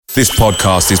This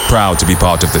podcast is proud to be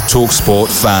part of the TalkSport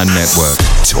Fan Network.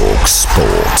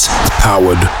 TalkSport.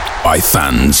 Powered by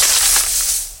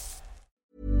fans.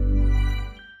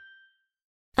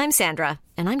 I'm Sandra,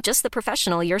 and I'm just the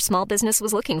professional your small business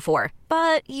was looking for.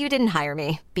 But you didn't hire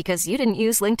me because you didn't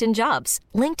use LinkedIn Jobs.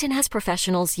 LinkedIn has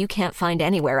professionals you can't find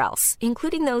anywhere else,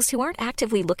 including those who aren't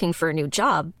actively looking for a new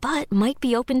job, but might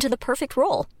be open to the perfect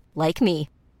role, like me.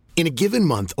 In a given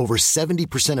month, over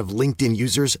 70% of LinkedIn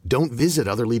users don't visit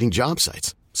other leading job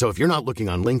sites. So if you're not looking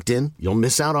on LinkedIn, you'll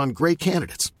miss out on great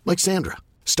candidates like Sandra.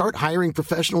 Start hiring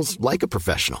professionals like a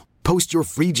professional. Post your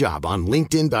free job on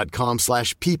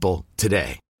linkedin.com/people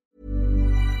today.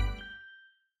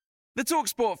 The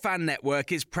TalkSport Fan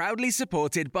Network is proudly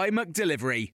supported by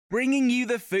McDelivery, bringing you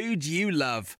the food you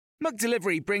love.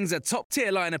 McDelivery brings a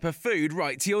top-tier lineup of food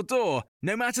right to your door.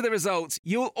 No matter the result,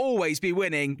 you'll always be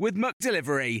winning with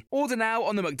McDelivery. Order now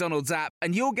on the McDonald's app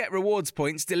and you'll get rewards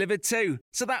points delivered too.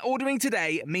 So that ordering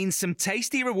today means some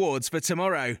tasty rewards for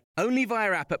tomorrow. Only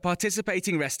via app at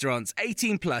participating restaurants.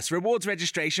 18 plus. Rewards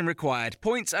registration required.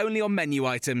 Points only on menu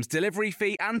items. Delivery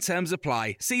fee and terms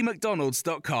apply. See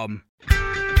mcdonalds.com.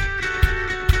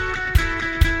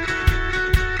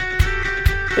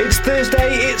 It's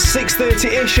Thursday, it's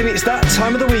 6:30ish, and it's that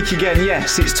time of the week again.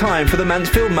 Yes, it's time for the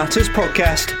Mansfield Matters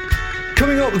podcast.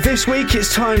 Coming up this week,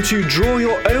 it's time to draw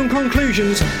your own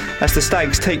conclusions as the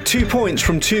Stags take 2 points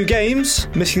from 2 games,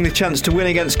 missing the chance to win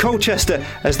against Colchester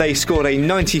as they scored a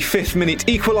 95th minute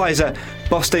equaliser.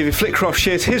 Boss David Flitcroft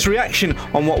shares his reaction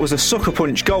on what was a sucker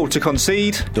punch goal to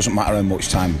concede. Doesn't matter how much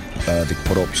time they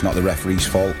put up, it's not the referee's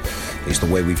fault, it's the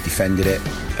way we've defended it,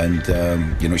 and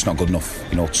it's not good enough,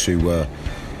 to...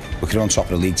 We're on top of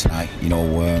the league tonight,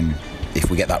 if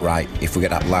we get that right, if we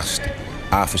get that last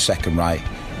half a second right,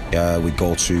 we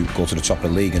go to the top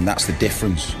of the league, and that's the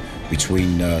difference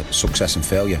between success and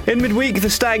failure. In midweek,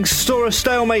 the Stags saw a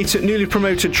stalemate at newly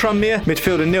promoted Tranmere.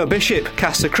 Midfielder Neil Bishop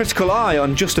cast a critical eye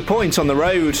on just a point on the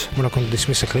road. We're not going to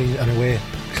dismiss a clean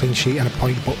sheet and a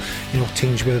point, but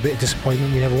teams with a bit of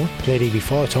disappointment, we never won. Played here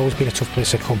before, it's always been a tough place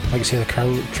to come. Like I say, the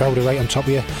crowd are right on top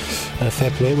of you.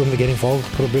 Fair play when they get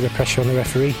involved, put a bit of pressure on the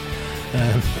referee.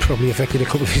 Probably affected a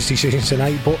couple of his decisions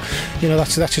tonight, but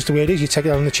that's just the way it is. You take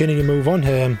it on the chin and you move on.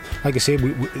 Like I say,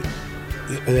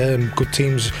 good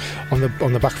teams on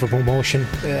the back of a promotion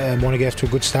want to get off to a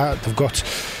good start.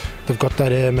 They've got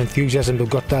that enthusiasm, they've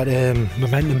got that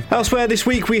momentum. Elsewhere this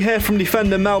week, we hear from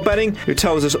defender Mal Benning, who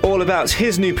tells us all about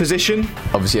his new position.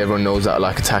 Obviously, everyone knows that I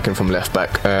like attacking from left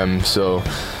back, so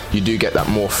you do get that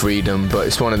more freedom, but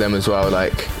it's one of them as well,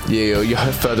 you're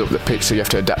further up the pitch, so you have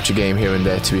to adapt your game here and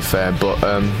there, to be fair, but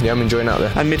I'm enjoying out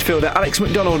there. And midfielder Alex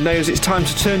McDonald knows it's time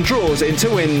to turn draws into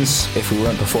wins. If we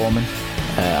weren't performing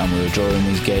and we were drawing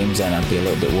these games, then I'd be a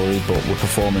little bit worried, but we're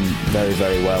performing very,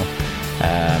 very well.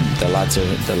 The lads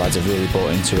have really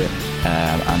bought into it,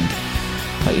 and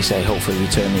like you say, hopefully we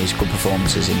turn these good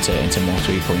performances into more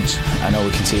 3 points. I know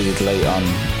we conceded late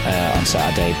on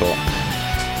Saturday, but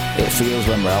it feels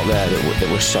when we're out there that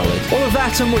we're solid. All of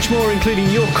that and much more, including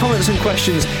your comments and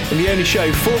questions, in the only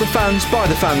show for the fans, by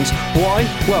the fans. Why?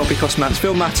 Well, because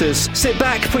Mansfield matters. Sit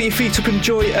back, put your feet up and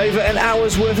enjoy over an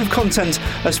hour's worth of content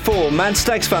as 4 Mad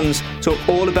Stags fans talk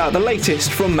all about the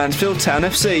latest from Mansfield Town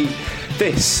FC.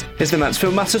 This is the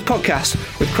Mansfield Matters podcast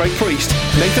with Craig Priest,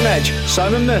 Nathan Edge,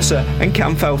 Simon Mercer and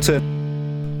Cam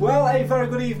Felton. Well, a very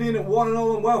good evening, one and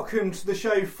all, and welcome to the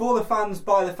show for the fans,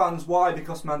 by the fans. Why?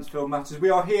 Because Mansfield matters. We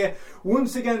are here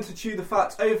once again to chew the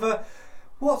fat over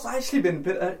what's actually been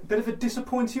a bit of a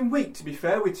disappointing week, to be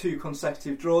fair, with 2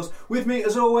 consecutive draws. With me,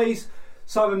 as always,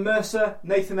 Simon Mercer,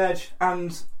 Nathan Edge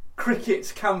and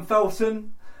cricket Cam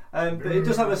Felton. But it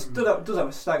does have a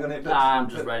stag on it. But, I'm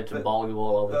just ready to ball you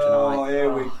all over tonight. Oh, here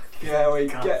we go. We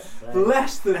get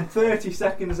less than 30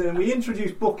 seconds in. We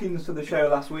introduced bookings for the show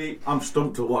last week. I'm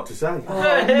stumped at what to say. Oh,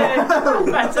 no!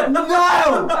 Better.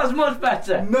 No! That's much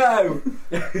better. No!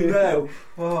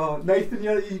 Oh, Nathan, do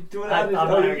you want to add anything? I'm not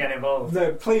going to get involved.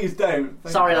 No, please don't.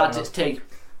 Sorry, lads, it's tea.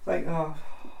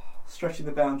 Stretching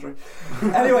the boundary.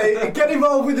 Anyway, get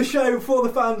involved with the show for the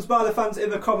fans, by the fans, in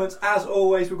the comments. As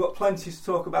always, we've got plenty to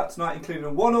talk about tonight, including a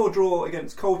 1-1 draw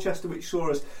against Colchester, which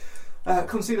saw us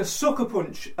concede a sucker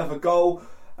punch of a goal,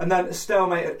 and then a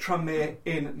stalemate at Tranmere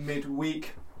in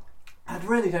midweek. I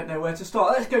really don't know where to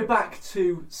start. Let's go back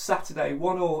to Saturday,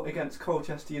 1-1 against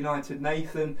Colchester United.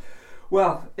 Nathan,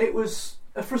 well, it was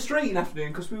a frustrating afternoon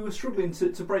because we were struggling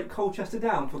to break Colchester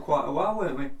down for quite a while,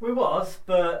 weren't we? We was,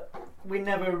 but we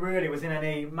never really was in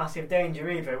any massive danger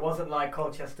either. It wasn't like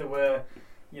Colchester were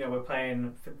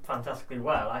playing fantastically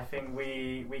well. I think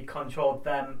we controlled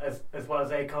them as well as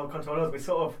they controlled us.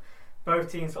 We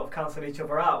both teams cancelled each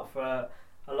other out for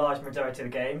a large majority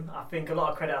of the game. I think a lot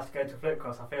of credit has to go to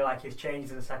Flitcross. I feel like his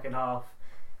changes in the second half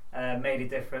made a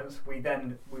difference. We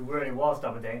really was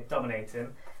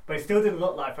dominating, but it still didn't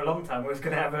look like for a long time we was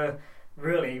going to ever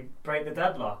really break the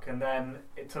deadlock. And then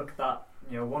it took that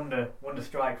wonder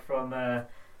strike from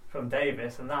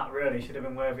Davis, and that really should have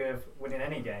been worthy of winning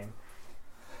any game.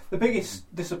 The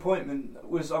biggest disappointment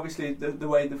was obviously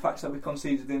the fact that we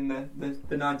conceded in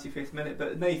the 95th minute.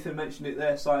 But Nathan mentioned it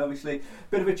there, so obviously a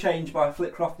bit of a change by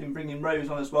Flitcroft in bringing Rose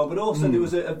on as well. But also there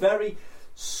was a very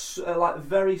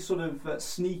sort of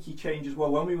sneaky change as well.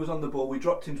 When we was on the ball, we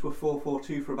dropped into a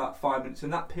 4-4-2 for about 5 minutes,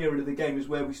 and that period of the game is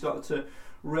where we started to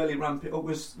really ramp it up.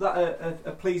 Was that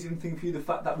a pleasing thing for you, the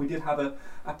fact that we did have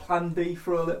a plan B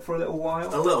for a little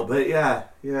while? A little bit, yeah.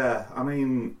 I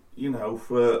mean,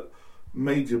 for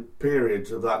major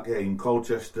periods of that game,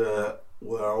 Colchester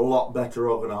were a lot better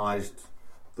organised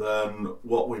than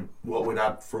what we'd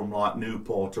had from like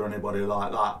Newport or anybody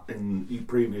like that in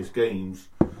previous games.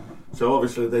 So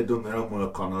obviously they'd done their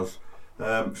homework on us.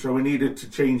 So we needed to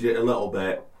change it a little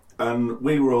bit, and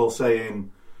we were all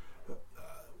saying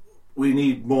we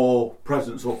need more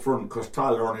presence up front because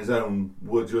Tyler on his own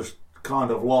were just kind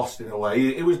of lost in a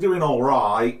way. He was doing all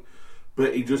right,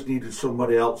 but he just needed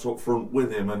somebody else up front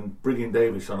with him, and bringing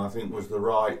Davis on I think was the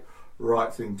right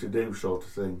thing to do, sort of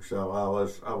thing. So I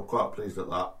was quite pleased at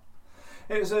that.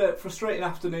 It was a frustrating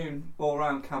afternoon all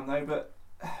round, Cam, though, but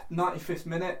 95th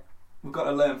minute, we've got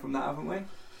to learn from that, haven't we?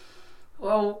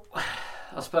 Well,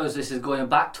 I suppose this is going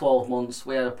back 12 months.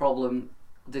 We had a problem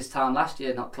this time last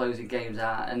year not closing games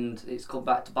out, and it's come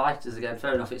back to bite us again.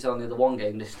 Fair enough, it's only the one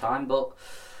game this time, but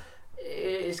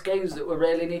it's games that we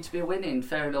really need to be winning.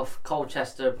 Fair enough,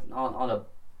 Colchester on a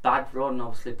bad run,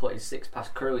 obviously putting 6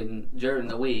 past Crewe in during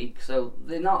the week, so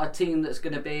they're not a team that's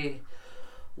going to be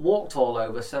walked all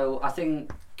over. So I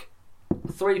think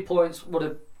 3 points would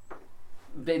have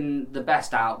been the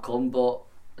best outcome, but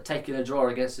taking a draw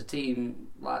against a team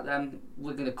like them,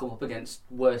 we're going to come up against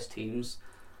worse teams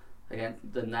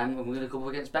than them, and we're going to come up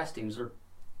against best teams. There are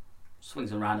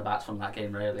swings and roundabouts from that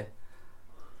game, really.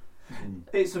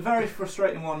 It's a very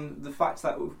frustrating one, the fact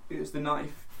that it was the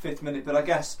 95th minute, but I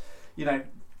guess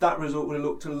that result would have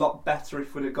looked a lot better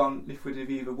if we'd have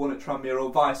either won at Tranmere or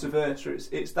vice versa.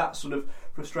 It's that sort of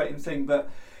frustrating thing. But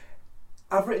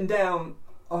I've written down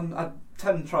I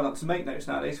tend to try not to make notes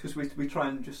nowadays because we try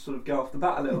and just sort of go off the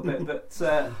bat a little bit. But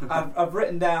I've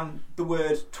written down the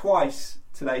word twice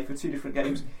today for 2 different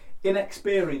games.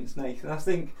 Inexperience, Nathan. I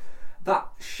think that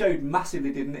showed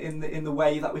massively, didn't it, in the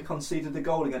way that we conceded the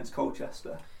goal against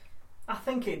Colchester? I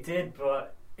think it did,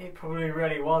 but it probably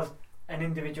really was an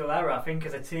individual error. I think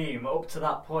as a team, up to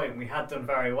that point, we had done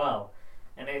very well,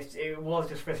 and it was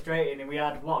just frustrating. And we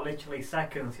had literally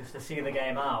seconds just to see the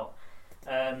game out,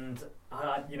 and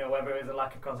whether it was a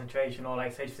lack of concentration or,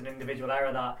 like say, just an individual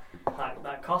error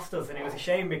that cost us. And it was a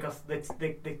shame because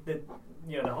the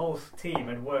whole team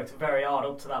had worked very hard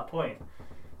up to that point.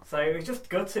 So it was just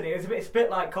gutting. It's a bit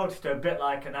like Colchester, a bit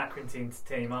like an Accrington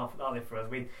team, aren't they, for us?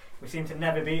 We seem to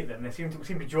never beat them. We seem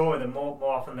to draw with them more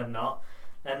often than not.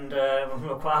 And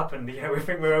look what happened. We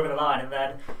think we're over the line, and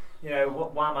then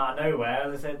wham out of nowhere,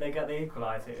 they get the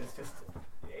equaliser.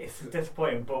 It's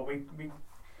disappointing, but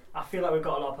I feel like we've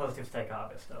got a lot of positives to take out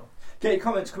of it still. Get your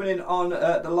comments coming in on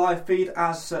the live feed,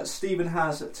 as Stephen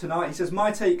has tonight. He says,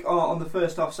 my take on the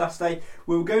first half Saturday,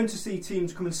 we were going to see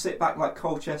teams come and sit back like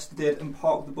Colchester did and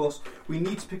park the bus. We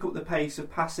need to pick up the pace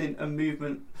of passing and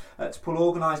movement to pull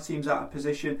organised teams out of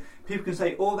position. People can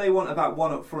say all they want about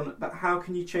one up front, but how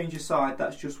can you change a side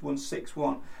that's just won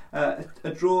 6-1?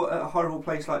 A draw at a horrible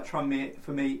place like Tranmere,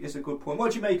 for me, is a good point.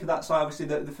 What do you make of that side? Obviously,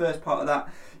 the first part of that,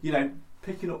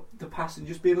 picking up the pass and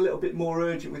just being a little bit more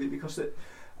urgent with it, because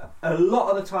a lot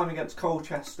of the time against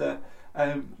Colchester,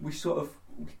 we sort of...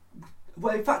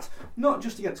 Well, in fact, not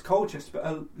just against Colchester,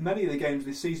 but many of the games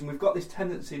this season, we've got this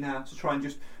tendency now to try and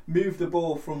just move the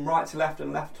ball from right to left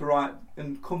and left to right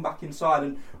and come back inside,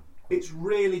 and it's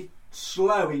really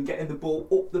slow in getting the ball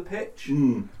up the pitch.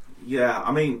 Yeah,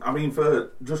 I mean,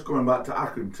 for just going back to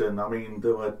Accrington,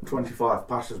 there were 25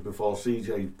 passes before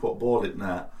CJ put ball in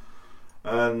there,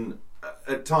 and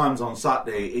at times on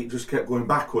Saturday it just kept going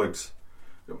backwards.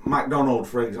 MacDonald,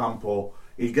 for example,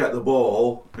 he'd get the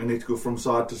ball and he'd go from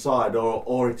side to side,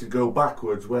 or it'd go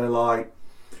backwards, where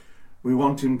we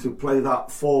want him to play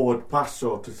that forward pass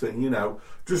sort of thing,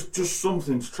 just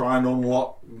something to try and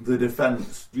unlock the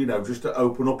defence, just to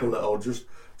open up a little, just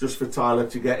for Tyler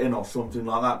to get in or something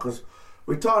like that. Because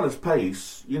with Tyler's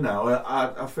pace,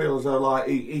 I feel as though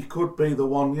he could be the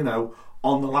one,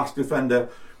 on the last defender.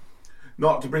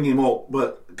 Not to bring him up,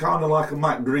 but kind of like a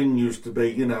Matt Green used to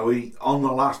be, he on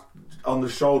the last on the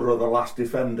shoulder of the last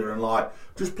defender and like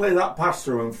just play that pass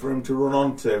through him for him to run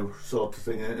onto, sort of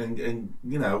thing, and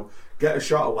you know, get a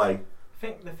shot away. I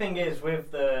think the thing is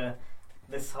with the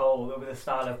style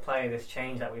of play, this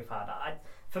change that we've had.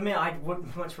 I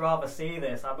would much rather see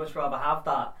this. I'd much rather have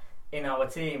that in our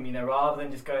team, you know, rather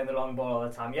than just going the long ball all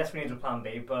the time. Yes, we need a plan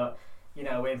B, but you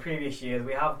know, in previous years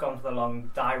we have gone for the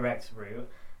long direct route,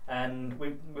 and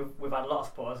we've had a lot of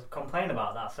supporters complain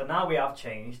about that. So now we have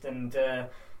changed, and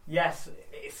yes,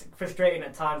 it's frustrating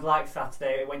at times like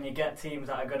Saturday when you get teams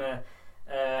that are going to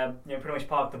pretty much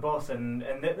park the bus, and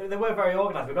they were very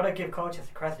organised. We've got to give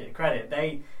Colchester credit.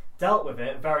 They dealt with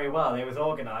it very well. It was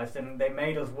organised and they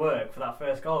made us work for that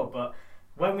first goal. But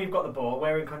when we've got the ball,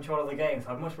 we're in control of the game. So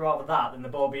I'd much rather that than the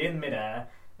ball be in mid-air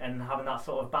and having that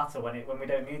sort of battle when we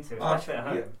don't need to, especially at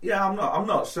home. Yeah, I'm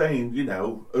not saying, you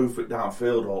know, oof it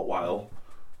downfield all while.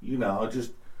 You know,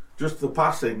 just the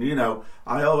passing. You know,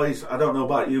 I don't know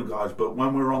about you guys, but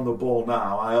when we're on the ball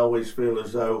now, I always feel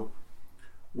as though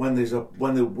when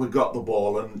we got the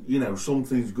ball and, you know,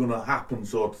 something's going to happen,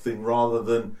 sort of thing, rather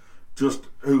than just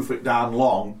hoof it down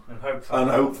long and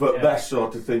hope for best,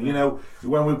 sort of thing. You know,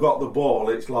 when we've got the ball,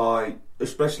 it's like,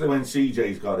 especially when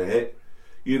CJ's got a hit,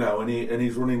 you know, and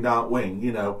he's running down wing,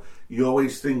 you know, you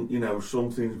always think, you know,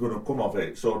 something's going to come of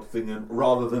it, sort of thing, and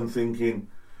rather than thinking,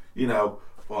 you know,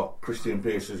 well, Christian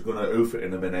Pearce is going to hoof it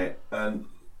in a minute, and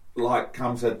like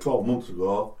Cam said 12 months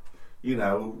ago, you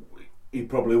know, he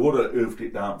probably would have hoofed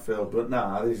it downfield, but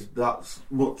now that's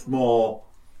much more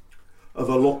of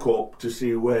a look up to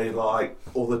see where like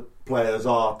other players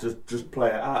are to just play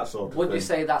it out, sort of Would thing. you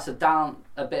say that's a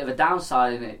bit of a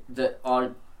downside in it, that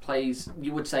our plays,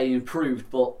 you would say, improved,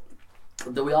 but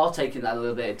that we are taking that a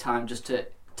little bit of time just to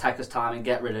take us time and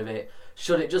get rid of it?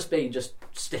 Should it just be just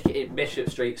stick it in Bishop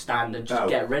Street stand and just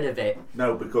get rid of it?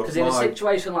 No, because in a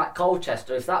situation like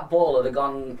Colchester, if that ball had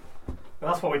gone...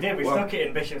 Well, that's what we did. We stuck it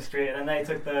in Bishop Street, and then they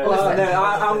took the.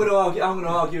 I'm going to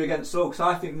argue against Saul, because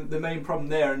I think that the main problem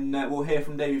there, and we'll hear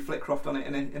from David Flitcroft on it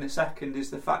in a second,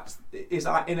 is the fact is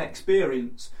our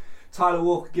inexperience. Tyler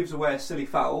Walker gives away a silly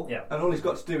foul, and all he's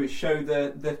got to do is show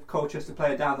the Colchester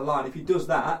player down the line. If he does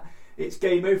that, it's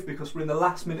game over, because we're in the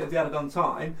last minute of the added on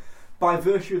time. By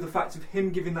virtue of the fact of him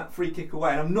giving that free kick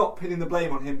away, and I'm not pinning the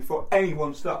blame on him before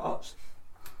anyone starts.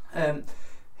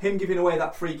 Him giving away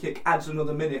that free kick adds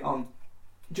another minute on.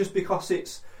 Just because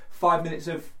it's 5 minutes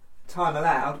of time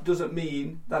allowed doesn't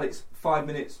mean that it's 5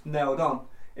 minutes nailed on.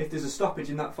 If there's a stoppage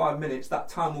in that 5 minutes, that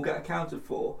time will get accounted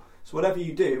for. So whatever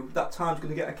you do, that time's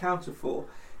going to get accounted for.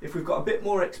 If we've got a bit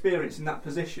more experience in that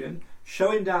position,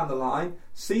 show him down the line,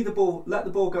 see the ball, let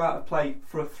the ball go out of play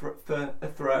for a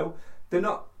throw. They're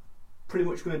not pretty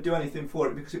much going to do anything for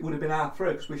it, because it would have been our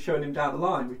throw, because we've shown him down the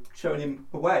line, we've shown him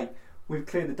away, we've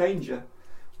cleared the danger.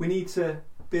 We need to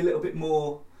be a little bit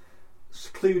more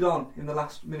clued on in the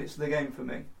last minutes of the game for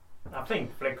me. I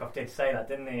think Flitcroft did say that,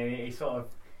 didn't he? He sort of,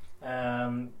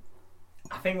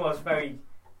 I think what was very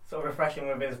sort of refreshing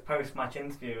with his post-match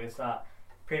interview is that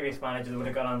previous managers would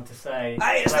have gone on to say,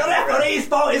 "Hey, it's the referee's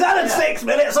fault. He's added 6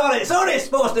 minutes on it. It's only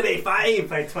supposed to be 5."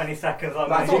 Played 20 seconds on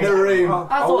back in the room.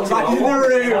 I thought back in the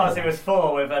room. It was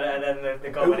 4 with, and then the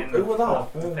goal went in the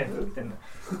 4th, didn't it?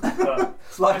 But,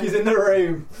 it's like he's in the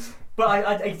room.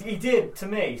 But he did, to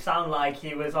me, sound like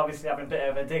he was obviously having a bit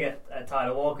of a dig at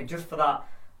Tyler Walker, just for that.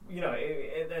 You know,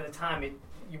 at the time,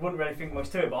 you wouldn't really think much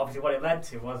to it, but obviously what it led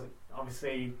to was,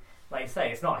 obviously, like you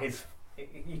say, it's not his.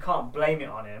 You can't blame it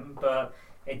on him, but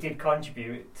it did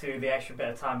contribute to the extra bit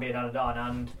of time being added on,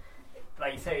 and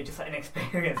like you say, it's just like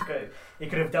inexperience. He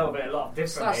could have dealt with it a lot differently.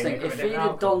 So that's the thing. If he'd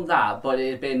have done that, but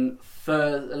it had been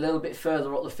a little bit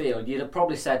further up the field, you'd have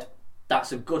probably said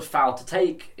that's a good foul to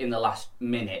take in the last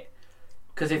minute.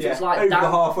 Because if it's like over that, the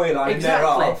halfway line,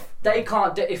 exactly, they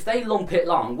can't. If they lump it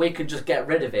long, we could just get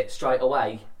rid of it straight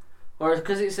away. Whereas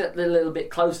because it's a little bit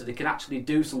closer, they can actually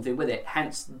do something with it.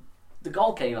 Hence, the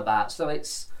goal came about. So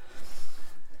it's.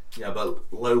 Yeah, but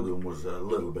Logan was a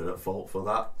little bit at fault for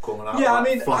that, coming out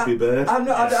like Flappy Bird.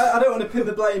 I don't want to pin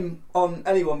the blame on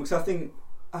anyone, because I think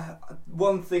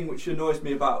one thing which annoys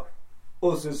me about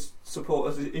us as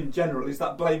supporters in general is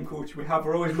that blame culture we have.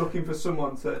 We're always looking for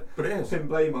someone to pin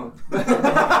blame on. But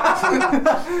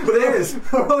it is.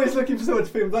 We're always looking for someone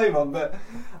to pin blame on. But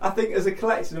I think as a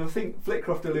collective, and I think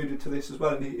Flitcroft alluded to this as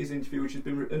well in his interview, which has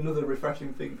been another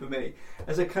refreshing thing for me.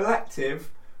 As a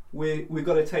collective, we've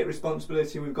got to take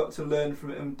responsibility, and we've got to learn from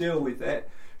it and deal with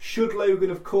it. Should Logan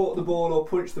have caught the ball or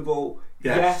punched the ball?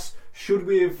 Yes. Should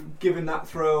we have given that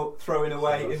throwing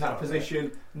away in that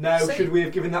position? No. Should we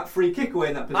have given that free kick away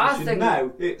in that position?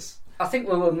 No. I think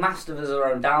we were masters of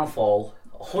our own downfall,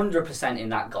 100% in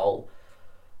that goal.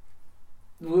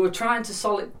 We were trying to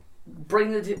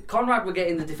Conrad were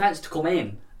getting the defence to come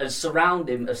in and surround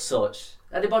him as such.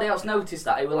 Anybody else notice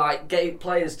that? He were like getting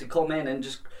players to come in and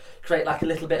just create like a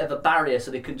little bit of a barrier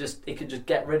so he could just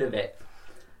get rid of it.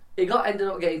 He ended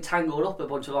up getting tangled up a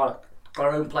bunch of our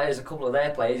own players, a couple of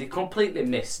their players. He completely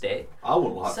missed it. I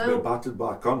wouldn't like to be battered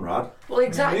by Conrad. Well,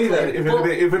 exactly.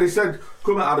 If it had said,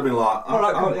 come out, I'd have been like, all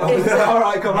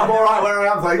right, Conrad, I'm all right where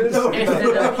I am, thanks.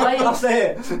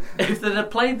 If they'd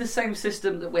have played the same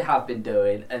system that we have been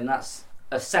doing, and that's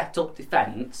a set-up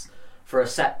defence for a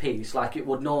set piece like it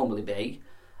would normally be,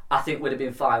 I think we'd have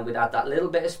been fine. We'd had that little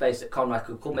bit of space that Conrad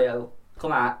could come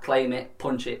out, claim it,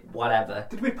 punch it, whatever.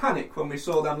 Did we panic when we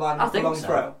saw them line up a long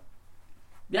throw?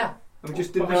 Yeah. And we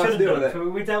just didn't know how to deal with it.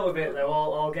 We dealt with it though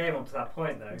all game up to that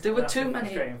point though. There were too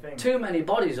many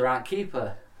bodies around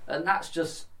keeper, and that's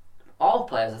just all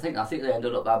players. I think they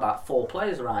ended up about 4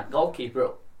 players around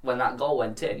goalkeeper when that goal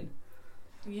went in.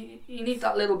 You need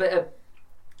that little bit of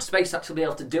space to actually be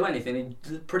able to do anything.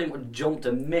 He pretty much jumped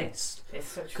and missed. It's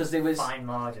such fine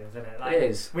margins, isn't it? Like, it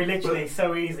is. We literally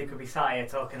so easily could be sat here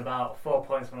talking about 4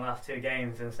 points from the last 2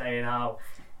 games and saying how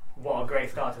what a great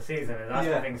start to the season is.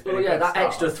 That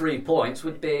extra 3 points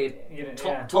would be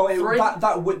top 3.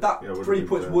 That 3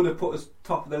 points would have put us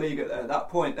top of the league at that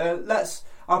point.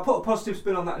 I'll put a positive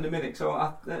spin on that in a minute. So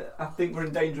I think we're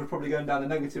in danger of probably going down the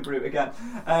negative route again.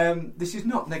 This is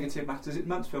not negative matters; it's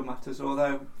Mansfield matters.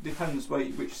 Although it depends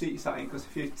which seat you sat in. Because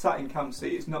if you sat in Cam's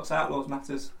seat, it's Notts Outlaws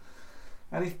matters.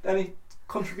 Any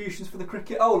contributions for the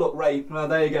cricket? Oh look, Ray. Well,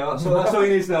 there you go. That's all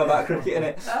you need to know about cricket,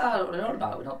 innit? I don't know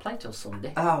about it. We're not playing till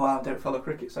Sunday. Oh well, I don't follow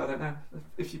cricket, so I don't know.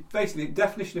 If you basically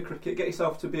definition of cricket, get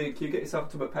yourself to B&Q, get yourself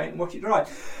to paint, and watch it dry.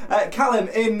 Callum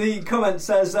in the comments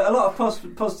says a lot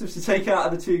of positives to take out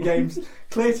of the 2 games.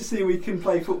 Clear to see we can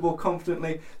play football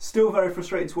confidently. Still very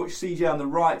frustrating to watch CJ on the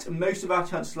right, and most of our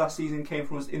chances last season came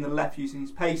from us in the left using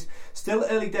his pace. Still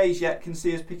early days yet. Can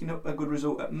see us picking up a good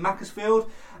result at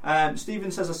Macclesfield.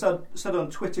 Stephen says, I said on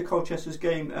Twitter, Colchester's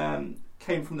game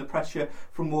came from the pressure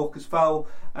from Walker's foul,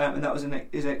 and that was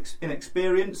his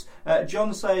inexperience.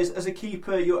 John says, as a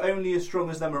keeper, you're only as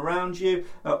strong as them around you.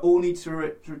 All need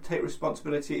to take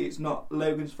responsibility. It's not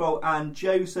Logan's fault. And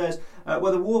Joe says,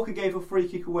 whether Walker gave a free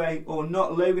kick away or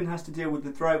not, Logan has to deal with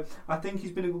the throw. I think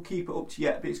he's been a good keeper up to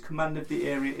yet, but his command of the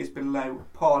area is below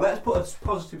par. Let's put a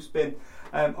positive spin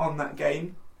on that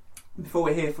game before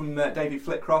we hear from David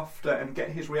Flitcroft and get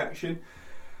his reaction.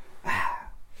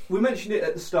 We mentioned it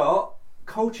at the start.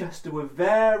 Colchester were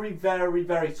very, very,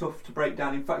 very tough to break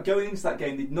down. In fact, going into that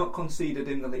game, they'd not conceded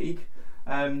in the league.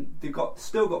 They've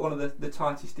still got one of the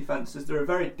tightest defences. They're a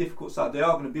very difficult side. They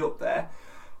are going to be up there.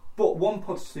 But one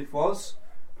positive was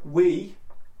we,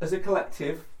 as a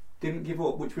collective, didn't give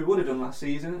up, which we would have done last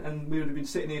season, and we would have been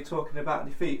sitting here talking about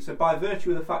defeat. So by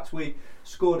virtue of the fact we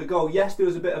scored a goal, yes, there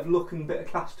was a bit of luck and a bit of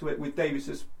class to it with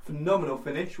Davis's phenomenal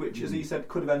finish, which, as he said,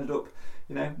 could have ended up,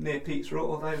 near Pete's Rut,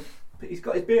 although he's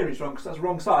got his bearings wrong because that's the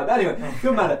wrong side. But anyway,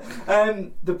 doesn't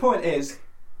matter. The point is,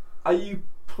 are you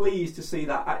pleased to see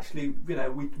that actually,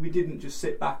 we didn't just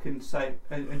sit back and say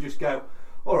and just go,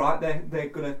 all right, they're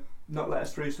going to not let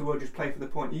us through, so we'll just play for the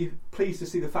point. Are you pleased to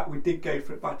see the fact we did go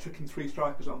for it by chucking 3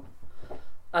 strikers on?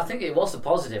 I think it was a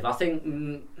positive. I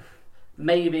think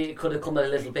maybe it could have come a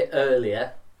little bit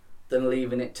earlier than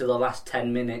leaving it to the last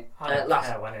 10 minutes. I don't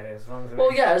care when it is.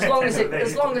 As long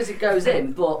as it goes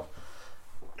in. But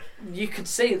you could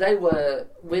see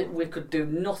we could do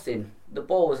nothing. The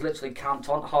ball was literally camped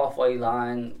on halfway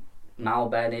line. Mal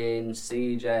Benning,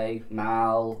 CJ,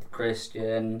 Mal,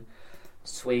 Christian,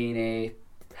 Sweeney,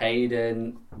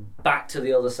 Hayden, back to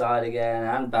the other side again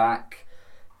and back.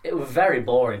 It was very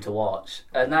boring to watch.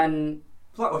 And then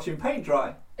it's like watching paint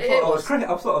dry. I thought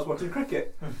I was watching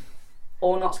cricket.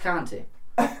 Or Notts County.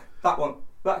 That one.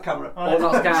 That camera. Or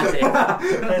Notts County.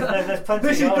 There's plenty.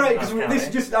 This is great because this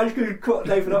is just. I'm just going to cut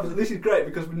Nathan off. This is great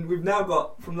because we've now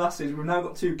got from last season. We've now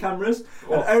got 2 cameras,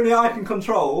 and only I can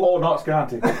control. Or Notts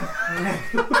County.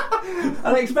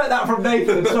 I expect that from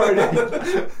Nathan. Sorry,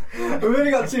 Nathan. We've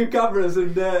only got 2 cameras,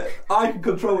 and I can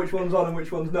control which one's on and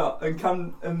which one's not. And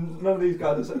none of these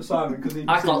guys except Simon because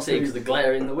I can't see because of the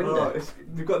glare in the window.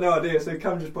 We've got no idea. So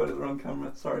Cam just pointed at the wrong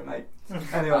camera. Sorry, mate.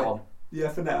 Anyway. Yeah,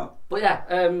 for now. But yeah,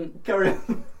 carry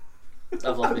on.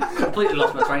 I've completely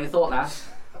lost my train of thought now.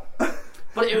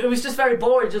 But it was just very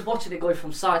boring just watching it going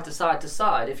from side to side to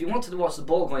side. If you wanted to watch the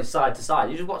ball going side to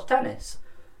side, you just watch tennis.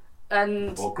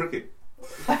 Or cricket.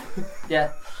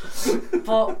 Yeah.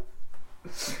 But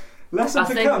lesson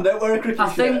to come, don't wear a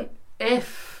cricket shirt.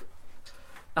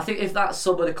 I think if that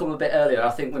sub had come a bit earlier, I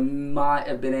think we might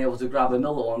have been able to grab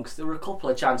another one because there were a couple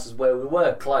of chances where we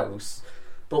were close.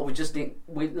 but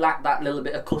we lacked that little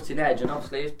bit of cutting edge. And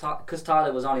obviously, because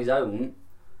Tyler was on his own,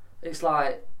 it's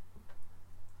like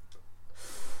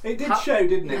it did show,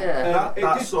 didn't it? Yeah.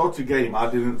 That sort of game,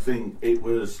 I didn't think it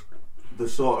was the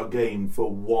sort of game for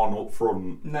one up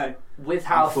front. No, with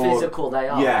how physical they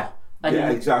are. Yeah,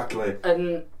 exactly.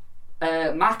 And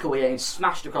McAwee getting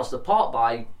smashed across the park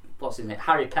by what's his name,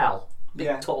 Harry Pell,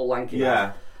 big tall lanky.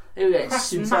 Yeah. He was getting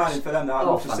cracking smashed. signing for them. I'd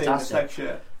love to see him in the Stag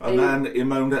shirt. And then he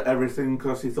moaned at everything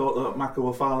because he thought that Maka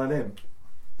were fouling him.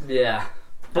 Yeah.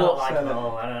 I don't like him at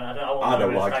all. I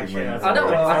don't like him. I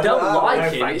don't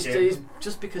like him. It's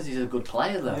just because he's a good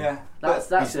player, though. Yeah, that's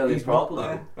the only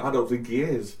problem. I don't think he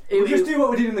is. We'll just do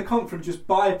what we did in the conference: just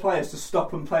buy players to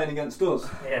stop them playing against us.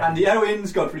 Yeah. Andy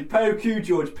Owens, Godfrey Poku,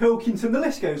 George Pilkington. The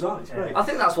list goes on. It's great. I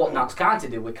think that's what Nats County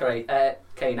did with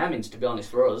Kane Hemmings. To be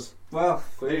honest, for us. Well,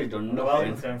 we've done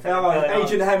nothing.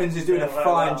 Agent Hemmings is doing a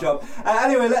fine job.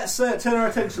 Anyway, let's turn our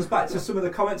attentions back to some of the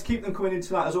comments. Keep them coming in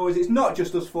tonight, as always. It's not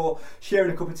just us four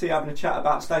sharing a cup of tea, having a chat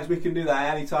about Stags. We can do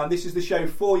that any time. This is the show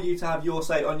for you to have your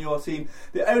say on your team.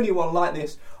 The only one like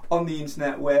this on the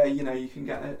internet where you can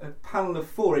get a panel of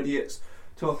 4 idiots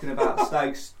talking about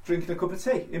Stags drinking a cup of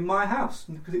tea in my house,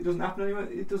 because it doesn't happen anywhere.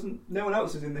 It doesn't. No one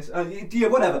else is in this.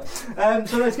 Whatever.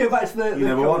 So let's get back to the. You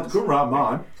never want to come round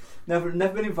mine. Never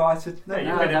been invited. No,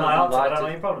 you've been in my house. I don't know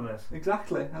what your problem is.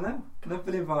 Exactly, I know. Never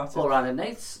been invited. All around in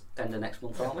Nate's end of next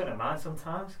month, aren't we? I don't mind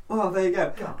sometimes. Well, there you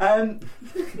go.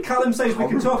 Callum says we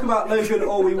can talk about Logan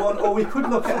all we want, or we could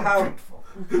look at how.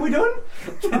 Are we done?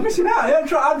 I'm missing out. I'm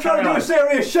trying to do a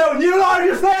serious show, and you lot are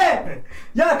just there.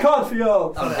 Yeah, card for you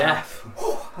all. I'm deaf.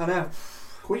 I know.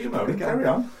 Quit your moaning. Carry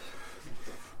on.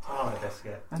 Oh,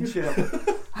 biscuit. And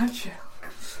chill.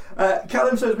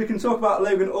 Callum says we can talk about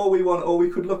Logan all we want, or we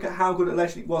could look at how good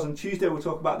Leshnik was on Tuesday. We'll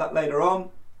talk about that later on.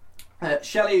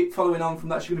 Shelley, following on from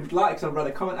that, she's going to be delighted because I've read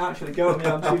a comment out. She'll go at me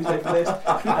on Tuesday for this.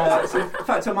 So in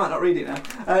fact, I might not read it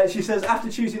now. She says, after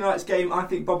Tuesday night's game, I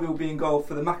think Bobby will be in goal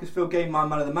for the Macclesfield game, my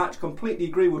man of the match. Completely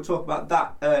agree. We'll talk about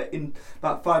that in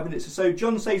about 5 minutes or so.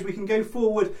 John says we can go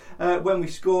forward when we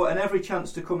score, and every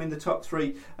chance to come in the top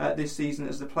 3 this season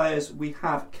as the players we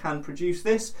have can produce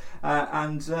this.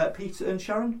 And Peter and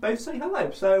Sharon both say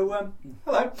hello. So,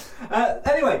 hello.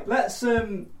 Anyway,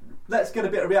 let's get a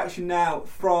bit of reaction now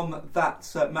from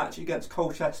that match against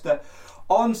Colchester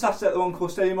on Saturday at the One Call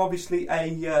Stadium. Obviously a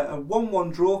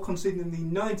 1-1 draw, conceding in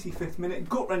the 95th minute,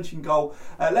 gut-wrenching goal.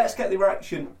 Let's get the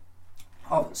reaction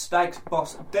of Stags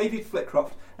boss David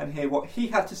Flitcroft and hear what he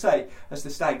had to say as the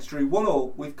Stags drew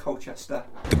 1-1 with Colchester.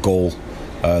 The goal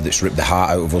that's ripped the heart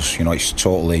out of us, it's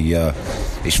totally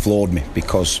it's floored me,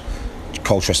 because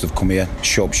Colchester have come here,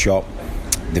 shot.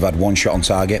 They've had one shot on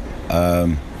target.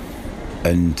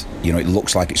 And it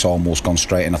looks like it's almost gone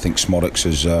straight, and I think Smodux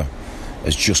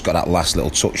has just got that last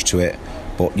little touch to it.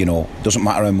 But doesn't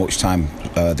matter how much time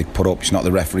they put up. It's not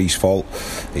the referee's fault.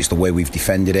 It's the way we've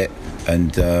defended it,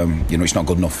 and it's not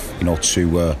good enough.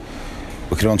 To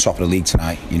we could be on top of the league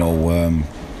tonight.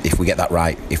 If we get that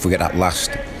right, if we get that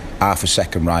last half a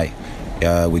second right,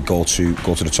 we go to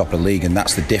the top of the league, and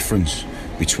that's the difference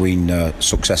between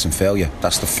success and failure.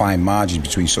 That's the fine margin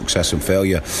between success and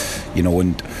failure.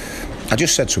 And I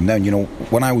just said to him then,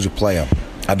 when I was a player,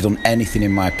 I'd done anything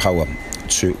in my power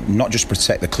to not just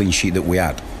protect the clean sheet that we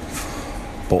had,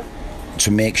 but to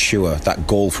make sure that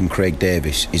goal from Craig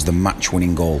Davis is the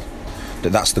match-winning goal.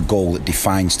 That's the goal that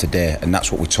defines today, and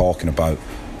that's what we're talking about.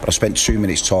 But I spent 2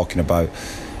 minutes talking about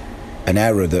an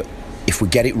error that, if we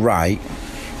get it right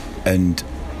and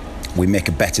we make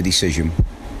a better decision,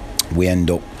 we end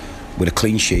up with a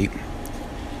clean sheet,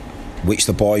 which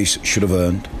the boys should have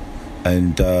earned,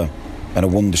 and a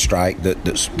wonder strike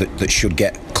that should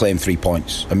claim 3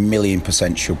 points.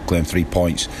 1,000,000% should claim 3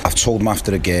 points. I've told them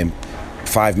after the game,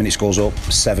 5 minutes goes up,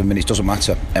 7 minutes, doesn't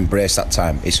matter. Embrace that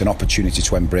time. It's an opportunity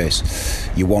to embrace.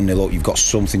 You're 1-0 up, you've got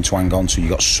something to hang on to,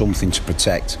 you've got something to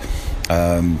protect.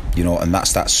 And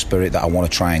that's that spirit that I want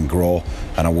to try and grow,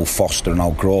 and I will foster and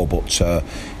I'll grow. But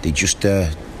they just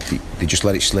let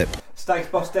it slip. Stags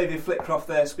boss David Flitcroft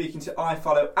there speaking to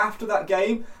iFollow after that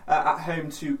game at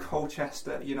home to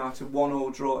Colchester United,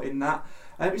 1-1 draw in that.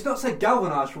 It's not say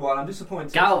galvanised for a while. I'm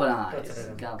disappointed.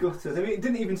 Galvanised. Gutted. I mean, it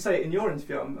didn't even say it in your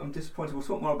interview. I'm disappointed. We'll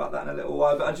talk more about that in a little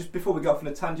while. But before we go off on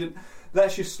a tangent,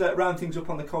 let's just round things up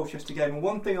on the Colchester game. And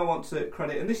one thing I want to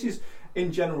credit, and this is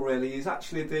in general really, is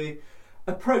actually the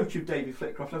approach of David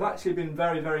Flitcroft. I've actually been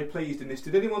very, very pleased in this.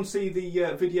 Did anyone see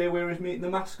the video where he was meeting the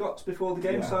mascots before the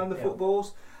game, signing the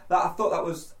footballs? I thought that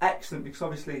was excellent, because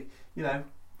obviously,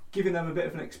 giving them a bit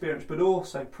of an experience, but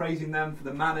also praising them for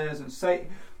the manners and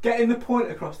getting the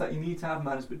point across that you need to have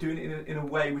manners, but doing it in a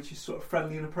way which is sort of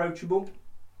friendly and approachable.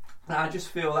 And I just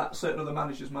feel that certain other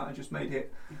managers might have just made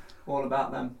it all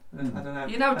about them. I don't know.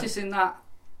 You're noticing that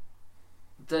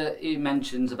he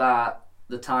mentions about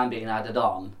the time being added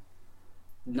on.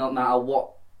 No matter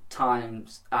what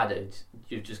time's added,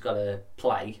 you've just got to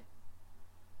play.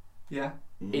 Yeah.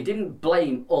 He didn't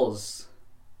blame us.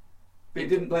 But he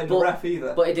didn't blame the ref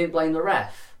either. But he didn't blame the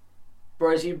ref.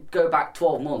 Whereas you go back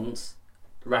 12 months,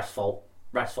 the ref's fault.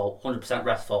 Ref's fault. 100%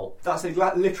 ref's fault. That's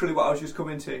literally what I was just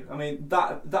coming to. I mean,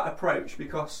 that approach,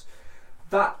 because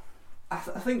that... I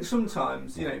think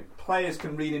sometimes, players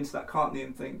can read into that, can't they,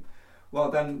 and think, well,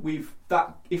 then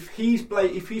if he's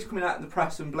coming out in the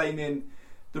press and blaming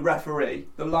the referee,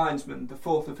 the linesman, the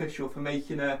fourth official for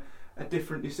making a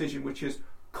different decision which has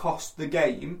cost the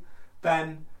game,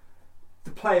 then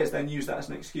the players then use that as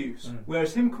an excuse.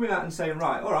 Whereas him coming out and saying,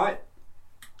 right, all right,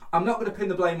 I'm not going to pin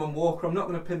the blame on Walker, I'm not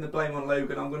going to pin the blame on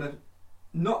Logan, I'm going to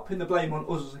not pin the blame on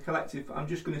us as a collective, I'm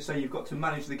just going to say you've got to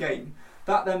manage the game.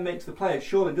 That then makes the players,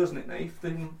 surely doesn't it, Nath?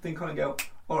 Then kind of go,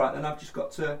 all right, then I've just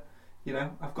got to,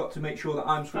 I've got to make sure that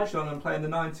I'm switched on and playing the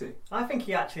 90. I think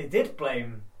he actually did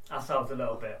blame ourselves a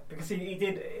little bit, because he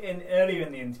did earlier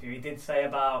in the interview. He did say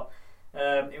about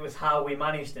it was how we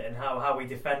managed it and how we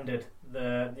defended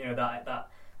the that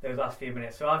those last few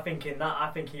minutes. So I think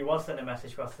he was sending a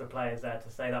message across to the players there to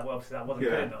say that obviously that wasn't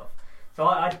good enough. So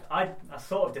I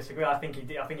sort of disagree. I think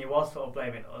he was sort of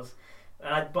blaming us,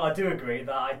 but I do agree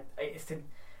that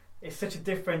it's such a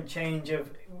different change of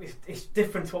it's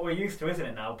different to what we're used to, isn't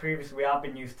it? Now, previously we have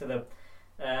been used to the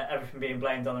everything being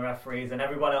blamed on the referees and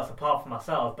everyone else apart from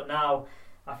ourselves. But now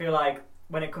I feel like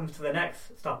when it comes to the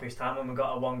next stoppage time, when we've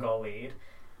got a 1-goal lead,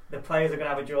 the players are going to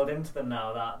have it drilled into them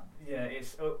now that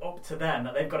it's up to them,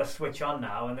 that they've got to switch on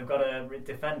now and they've got to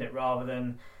defend it, rather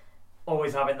than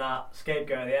always having that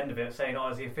scapegoat at the end of it saying, oh,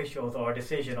 it's the officials or a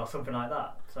decision or something like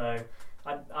that. So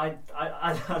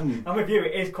I'm with you.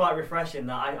 It is quite refreshing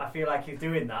that I feel like he's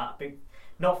doing that, but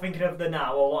not thinking of the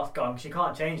now or what's gone, because you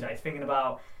can't change that. He's thinking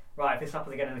about, right, if this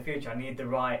happens again in the future, I need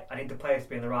the players to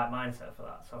be in the right mindset for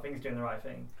that. So I think he's doing the right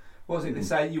thing. What was it they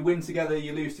say? You win together,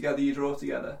 you lose together, you draw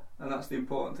together, and that's the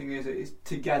important thing. It's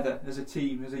together as a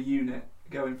team, as a unit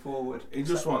going forward. He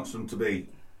just wants them to be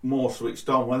more switched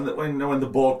on. When the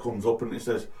board comes up and it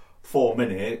says 4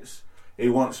 minutes, he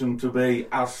wants them to be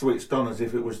as switched on as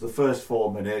if it was the first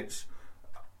 4 minutes,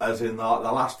 as in the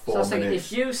last 4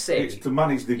 minutes. If you see, it's to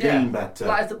manage the game better.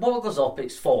 Like if the ball goes up,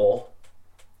 it's 4.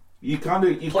 You kind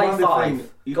of play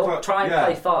 5. Try and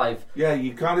play 5. Yeah,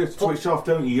 you kind of switch off,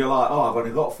 don't you? You're like, oh, I've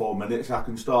only got 4 minutes. I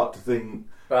can start to think.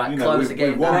 Right, close the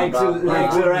game down.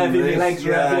 Legs are heavy.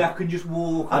 I can just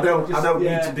walk. I don't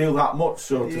need to do that much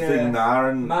sort of thing there.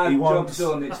 And my job's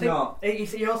done. It's not.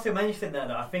 He also mentioned there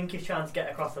that I think he's trying to get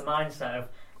across the mindset of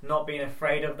not being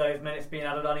afraid of those minutes being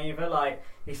added on either. Like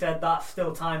he said, that's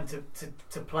still time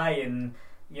to play, and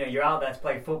you're out there to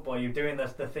play football. You're doing the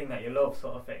thing that you love,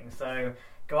 sort of thing. So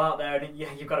go out there and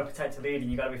you've got to protect the lead, and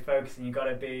you've got to be focused, and you've got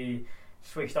to be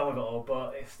switched on with it all.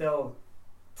 But it's still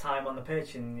time on the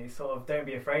pitch, and you sort of don't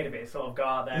be afraid of it. Sort of go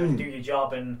out there and do your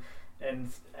job and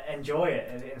enjoy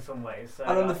it in some ways. So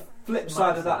and on the flip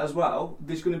side of that as well,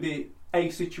 there's going to be a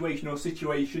situation or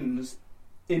situations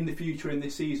in the future in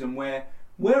this season where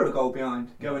we're a goal behind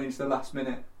going into the last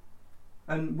minute,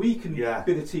 and we can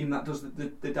be the team that does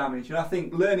the damage. And I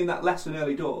think learning that lesson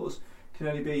early doors can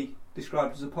only be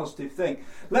described as a positive thing.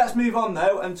 Let's move on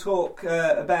though and talk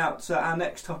about our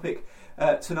next topic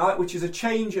tonight, which is a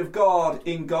change of guard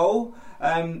in goal.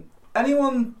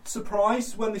 Anyone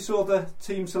surprised when they saw the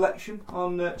team selection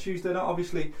on Tuesday night?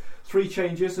 Obviously 3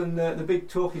 changes, and the big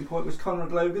talking point was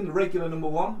Conrad Logan, the regular number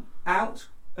 1, out,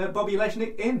 Bobby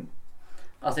Lejnik in.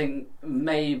 I think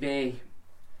maybe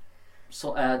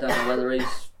I don't know whether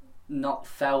he's not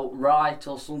felt right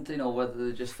or something, or whether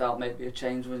they just felt maybe a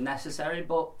change was necessary,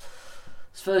 but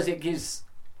I suppose it gives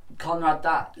Conrad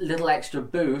that little extra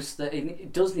boost that he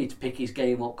does need to pick his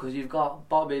game up, because you've got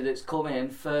Bobby that's come in,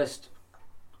 first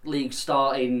league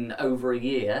start in over a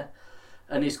year,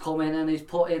 and he's come in and he's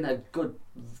put in a good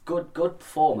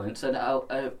performance, and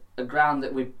a ground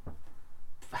that we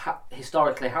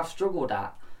historically have struggled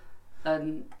at,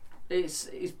 and he's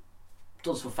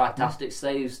done some fantastic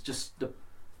saves, just the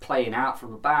playing out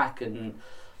from the back, and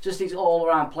just his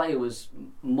all-around play was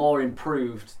more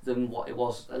improved than what it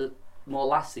was more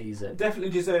last season. Definitely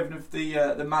deserving of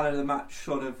the man of the match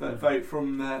sort of vote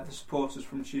from the supporters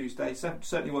from Tuesday.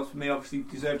 Certainly was for me. Obviously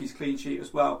deserved his clean sheet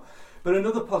as well. But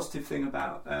another positive thing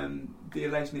about the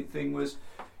Lejnik thing was,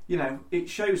 it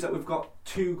shows that we've got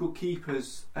 2 good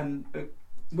keepers, and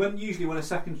when a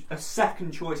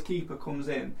second choice keeper comes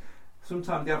in,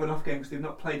 sometimes they have enough games they've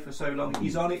not played for so long.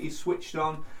 He's on it, he's switched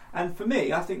on, and for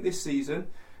me, I think this season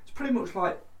it's pretty much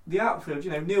like the outfield.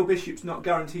 You know, Neil Bishop's not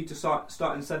guaranteed to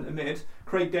start in centre mid.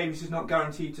 Craig Davies is not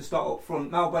guaranteed to start up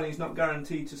front. Mal Benny's not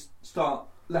guaranteed to start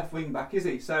left wing back, is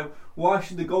he? So why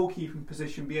should the goalkeeping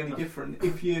position be any different?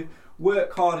 If you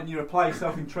work hard and you apply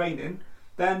yourself in training,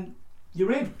 then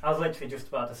you're in. I was literally just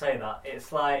about to say that.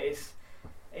 It's like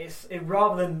it's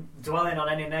rather than dwelling on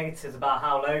any negatives about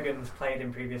how Logan's played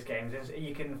in previous games,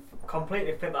 you can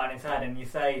completely flip that on its head and you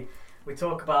say, we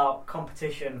talk about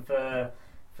competition for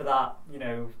that, you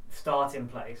know, starting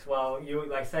place. Well, you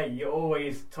like say you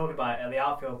always talk about it at the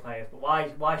outfield players, but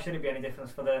why should it be any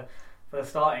difference for the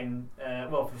starting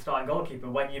goalkeeper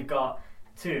when you've got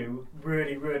two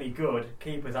really, really good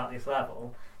keepers at this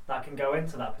level that can go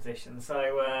into that position?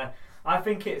 So I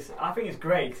think it's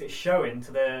great because it's showing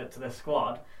to the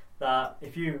squad that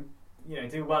if you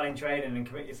do well in training and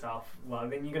commit yourself well,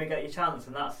 then you're going to get your chance.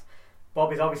 And that's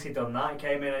Bobby's obviously done that. He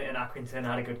came in Accrington,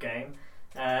 had a good game,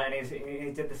 and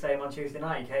he did the same on Tuesday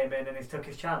night. He came in and he's took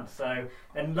his chance. So,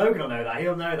 and Logan will know that.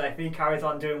 He'll know that if he carries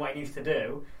on doing what he needs to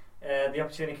do, the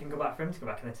opportunity can go back for him to go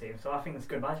back in the team. So I think it's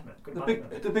good management.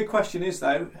 The big question is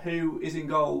though, who is in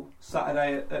goal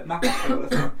Saturday at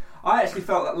Macclesfield? I actually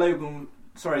felt that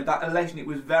that Olejnik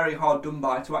was very hard done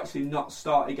by to actually not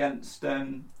start against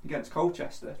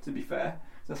Colchester, to be fair.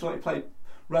 So I thought he played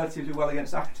relatively well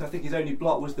against Accrington. I think his only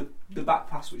block was the back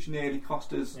pass, which nearly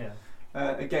cost us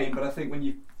a game. But I think when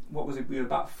we were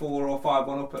about 4 or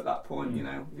 5-1 up at that point,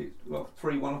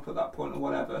 3-1 up at that point or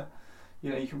whatever,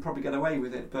 you can probably get away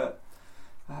with it. But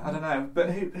I don't know.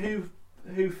 But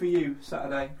who for you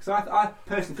Saturday? Because I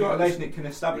personally think Olejnik can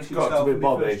establish himself and be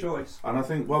first choice. And I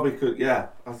think Bobby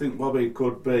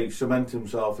could cement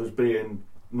himself as being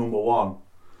number one.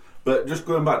 But just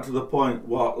going back to the point,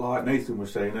 like Nathan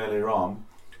was saying earlier on,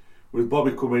 with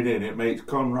Bobby coming in, it makes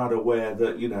Conrad aware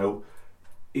that,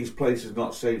 his place is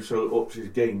not safe, so it ups his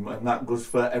game, and that goes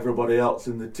for everybody else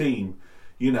in the team.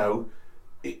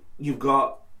 You've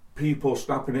got people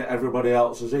snapping at everybody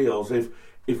else's heels.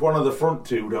 If one of the front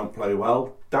two don't play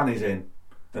well, Danny's in,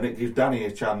 and it gives Danny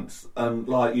a chance. And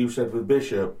like you said with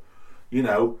Bishop,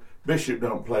 Bishop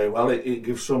don't play well, it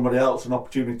gives somebody else an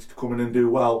opportunity to come in and do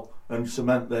well and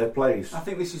cement their place. I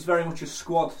think this is very much a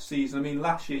squad season. I mean,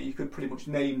 last year you could pretty much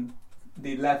name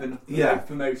the 11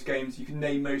 for most games. You can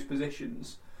name most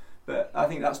positions. But I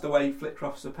think that's the way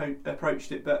Flitcroft's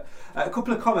approached it. But a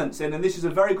couple of comments in, and this is a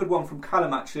very good one from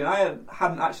Callum actually, and I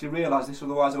hadn't actually realised this,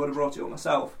 otherwise I would have brought it up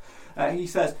myself. He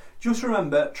says, just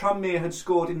remember, Tranmere had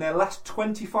scored in their last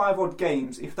 25 odd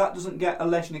games. If that doesn't get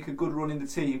Olejnik a good run in the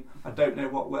team, I don't know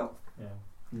what will.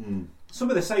 Some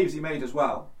of the saves he made as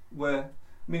well were,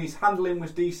 his handling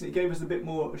was decent. He gave us a bit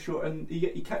more short, and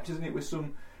he kept us in it with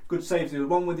some good saves. There was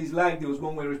one with his leg, there was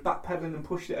one where he was backpedaling and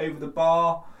pushed it over the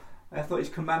bar. I thought his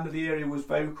command of the area was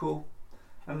vocal,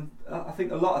 and I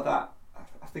think a lot of that,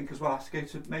 as well, has to go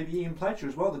to maybe Ian Pledger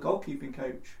as well, the goalkeeping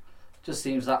coach. Just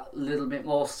seems that little bit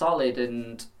more solid,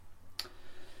 and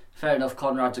fair enough,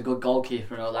 Conrad's a good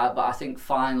goalkeeper and all that, but I think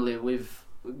finally we've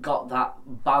got that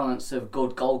balance of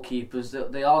good goalkeepers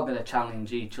that they are going to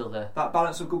challenge each other. That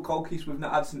balance of good goalkeepers we've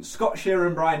not had since Scott Shearer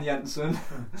and Brian Jensen,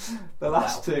 the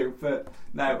last two. But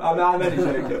no, I'm only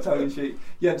joking, tongue in cheek.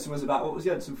 Jensen was about, what was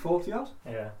Jensen, 40 odd?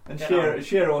 Yeah. And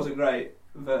Shearer wasn't great.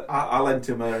 But I lent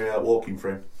him a walking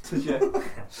frame. Did you?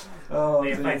 Oh,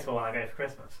 he plays for one I go for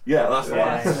Christmas. Yeah, that's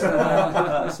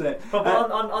that's it. But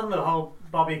on the whole,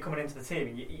 Bobby coming into the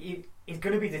team, he's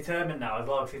going to be determined now as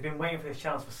well, because he's been waiting for this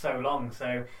chance for so long.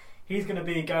 So he's going to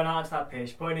be going out to that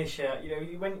pitch, putting his shirt.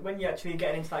 When you actually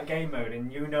get into that game mode,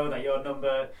 and you know that you're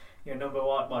number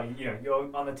one. Well,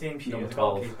 you're on the team sheet as a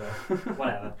goalkeeper,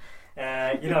 whatever.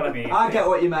 You know what I mean? I get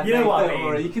what you meant. You know what I mean?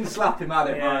 Worry. You can slap him at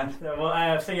it, man.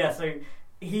 So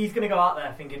he's going to go out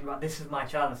there thinking, right, this is my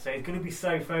chance. So he's going to be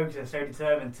so focused and so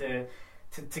determined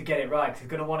to get it right, because he's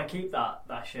going to want to keep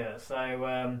that shirt. So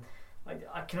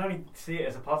I can only see it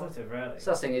as a positive, really. So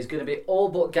that's the thing, he's going to be all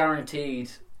but guaranteed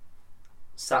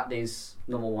Saturday's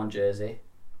number 1 jersey,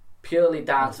 purely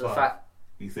down to the fact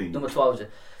number 12 jersey.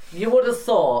 You would have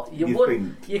thought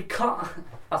you can't.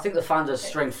 I think the fans would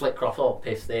string Flitcroft up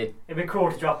if they'd. It'd be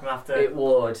cool to drop him after. It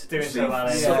would. Doing so well.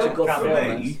 Such a good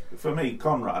performance. For me,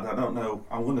 Conrad, I don't know.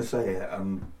 I'm going to say it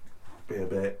and be a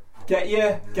bit. Get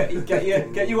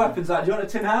your weapons out. Do you want a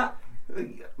tin hat?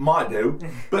 Might do,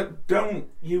 but don't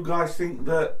you guys think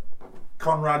that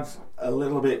Conrad's a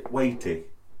little bit weighty?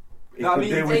 It could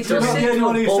do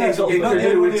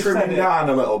with trimming down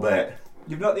a little bit.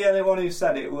 You're not the only one who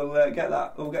said it. We'll get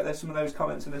that. We'll get some of those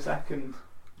comments in a second.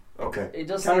 Okay. It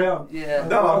does carry on. Yeah.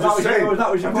 No, I'm just saying.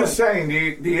 I'm just saying.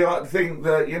 Do you think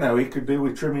that he could do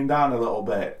with trimming down a little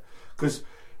bit? Because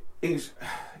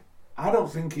I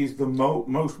don't think he's the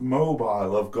most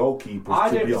mobile of goalkeepers, I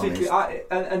to don't be particularly, honest.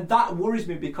 and that worries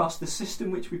me because the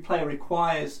system which we play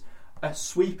requires a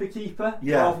sweeper keeper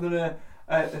rather than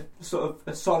a sort of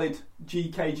a solid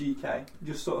GK,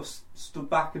 just sort of stood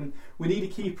back, and we need a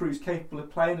keeper who's capable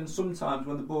of playing. And sometimes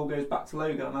when the ball goes back to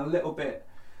Logan, I'm a little bit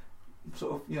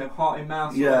sort of, heart in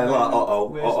mouth. Yeah, like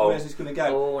where's this going to go?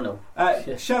 Oh no.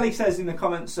 Shelley says in the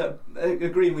comments,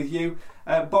 agreeing with you,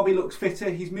 Bobby looks fitter.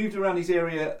 He's moved around his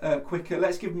area quicker.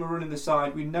 Let's give him a run in the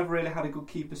side. We've never really had a good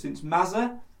keeper since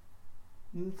Mazza.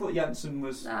 I thought Janssen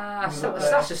was.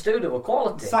 Sasha Studer were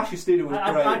quality. Sasha Studer was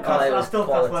great. I still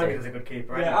class Logan as a good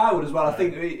keeper. Yeah, I would as well. I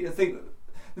think the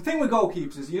thing with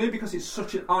goalkeepers is, because it's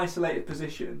such an isolated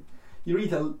position, you're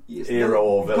either hero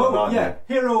or villain, aren't you?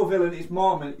 Hero or villain. It's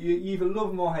Marmon. You either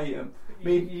love him or hate him. I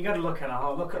mean, you got to look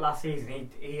at last season.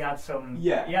 He had some.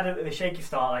 Yeah. He had a shaky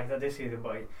start like that this season,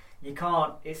 but you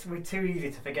can't. It's too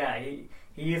easy to forget.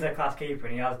 He is a class keeper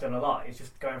and he has done a lot. He's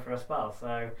just going through a spell.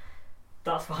 So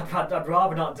that's why I'd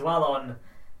rather not dwell on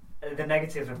the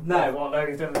negatives of what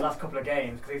Logan's done in the last couple of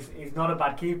games, because he's not a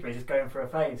bad keeper. He's just going through a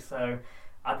phase. So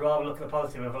I'd rather look at the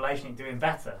positive of Relation doing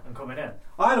better and coming in.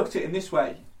 I looked at it in this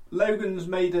way. Logan's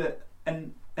made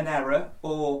an error,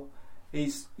 or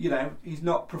he's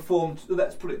not performed.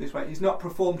 Let's put it this way: he's not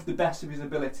performed to the best of his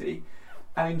ability.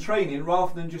 And in training,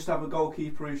 rather than just have a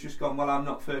goalkeeper who's just gone, well, I'm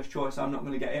not first choice, I'm not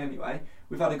going to get in anyway,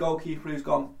 we've had a goalkeeper who's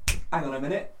gone, hang on a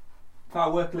minute, if I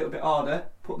work a little bit harder,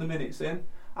 put the minutes in,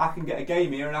 I can get a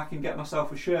game here and I can get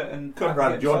myself a shirt. And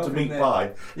Conrad, do you want to meet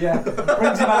Pie? Yeah,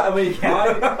 brings him out a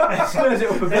weekend, stirs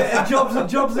it up a bit, and jobs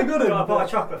are good. Got a bar of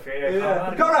chocolate for you.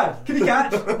 Yeah. Conrad, can you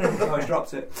catch? Oh, he's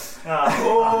dropped it.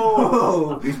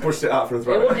 He's pushed it out for a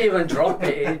throw. He wouldn't even drop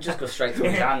it, he'd just go straight to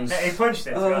his hands. He punched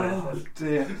it. Oh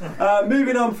dear.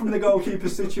 Moving on from the goalkeeper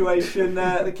situation,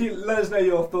 let us know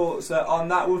your thoughts on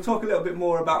that. We'll talk a little bit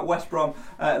more about West Brom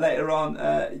later on.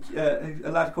 A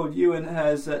lad called Ewan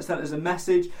has sent us a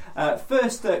message.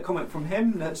 First comment from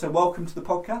him, so welcome to the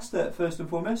podcast, first and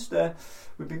foremost.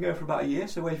 We've been going for about a year,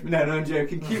 so wait for me. No, I'm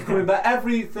joking. Keep coming back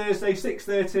every Thursday,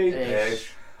 6:30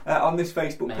 on this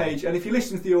Facebook page. And if you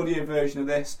listen to the audio version of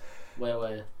this, where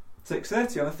were you?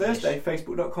 6:30 on a Thursday,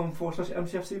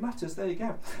 facebook.com/MCFC Matters. There you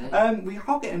go. We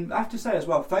are getting, I have to say as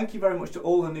well, thank you very much to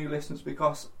all the new listeners,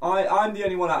 because I'm the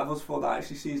only one out of us four that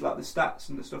actually sees like the stats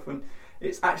and the stuff, and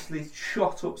it's actually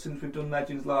shot up since we've done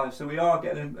Legends Live, so we are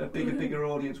getting a bigger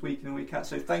audience week in and week out.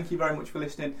 So thank you very much for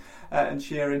listening and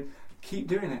sharing. Keep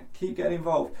doing it. Keep getting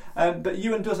involved. But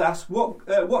Ewan does ask,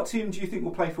 what team do you think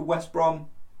will play for West Brom,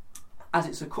 as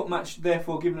it's a cup match,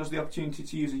 therefore giving us the opportunity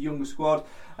to use a younger squad?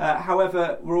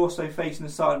 However, we're also facing a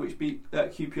side which beat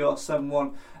QPR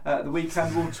 7-1 the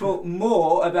weekend. We'll talk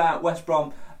more about West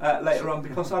Brom later on,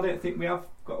 because I don't think we have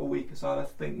got a weaker side. I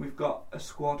think we've got a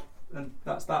squad, and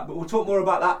that's that. But we'll talk more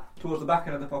about that towards the back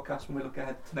end of the podcast when we look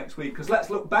ahead to next week, because let's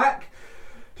look back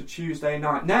to Tuesday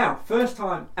night. Now, first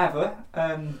time ever,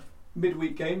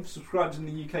 midweek game. Subscribers in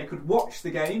the UK could watch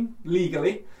the game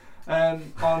legally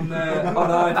on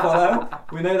iFollow.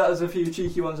 We know that there's a few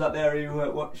cheeky ones out there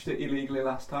who watched it illegally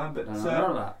last time, but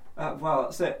well,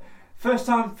 that's it. First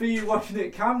time for you watching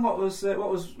it, Cam. What was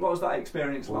that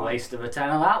experience like? Waste of a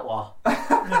tenner, that was.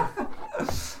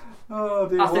 Oh,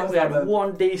 dear, I think we had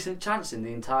one decent chance in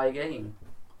the entire game,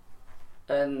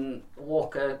 and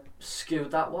Walker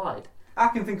skewed that wide. I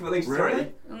can think of at least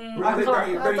three.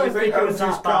 Don't you think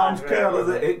Otis Carnes curler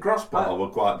that hit crossbar were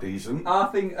quite decent? I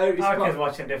think Otis Carnes was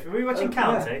watching different. Were you watching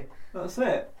County? Yeah, that's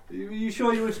it. Are you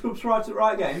sure you were subscribed to the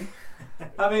right game?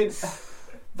 I mean,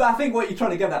 I think what you're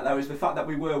trying to get at though is the fact that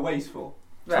we were wasteful.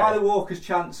 Right. Tyler Walker's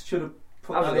chance should have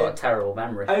put that in. I've got a terrible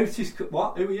memory. Otis,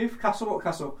 what? Who were you? Castle? What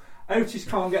Castle? Otis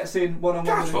Khan gets in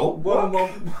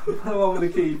one-on-one with the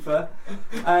keeper.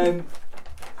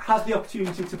 Has the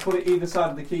opportunity to put it either side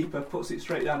of the keeper, puts it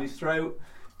straight down his throat.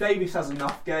 Davis has an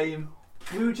off game.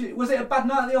 Was it a bad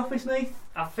night at the office, Nath?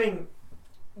 I think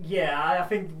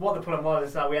what the problem was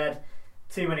is that we had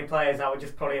too many players that were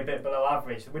just probably a bit below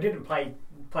average. We didn't play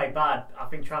bad. I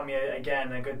think Tranmere,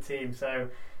 again, a good team, so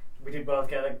we did well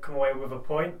to come away with a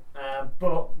point.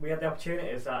 But we had the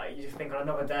opportunities that you just think on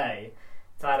another day,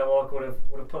 Tyler Walker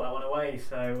would have put that one away.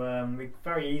 So we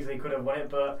very easily could have won it,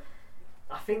 but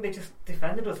I think they just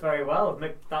defended us very well.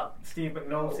 That Steve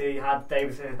McNulty had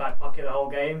Davis in his back pocket the whole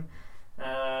game.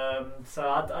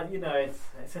 So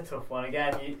it's a tough one.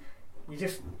 Again, you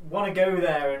just want to go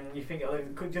there and you think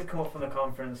it could just come up from the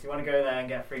conference. You want to go there and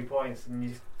get 3 points, and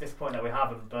you're just disappointed that we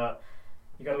haven't. But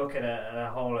you got to look at a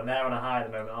whole, and they're on a high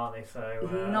at the moment, aren't they? So,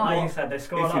 No. like you said, they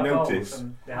score a lot of goals,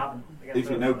 and they haven't.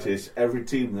 If you notice, every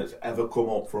team that's ever come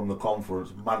up from the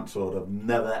conference, Mansfield have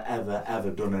never, ever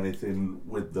done anything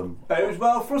with them. Bodes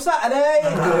well for Saturday.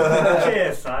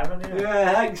 Cheers, Simon.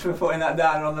 Yeah, thanks for putting that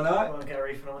down on the night. We'll get a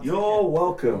refund on the You're ticket.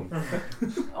 welcome.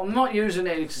 I'm not using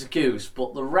it as an excuse,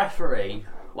 but the referee,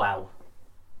 wow.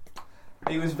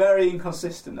 He was very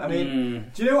inconsistent. I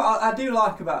mean, do you know what I do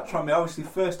like about Tranmere? Obviously,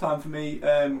 first time for me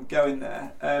going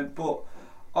there, but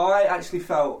I actually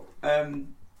felt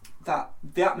that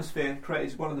the atmosphere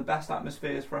created one of the best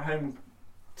atmospheres for a home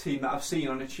team that I've seen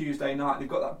on a Tuesday night. They've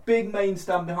got that big main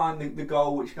stand behind the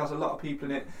goal, which has a lot of people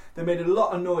in it. They made a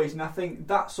lot of noise, and I think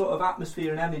that sort of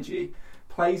atmosphere and energy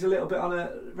plays a little bit on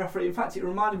a referee. In fact, it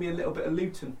reminded me a little bit of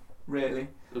Luton, really.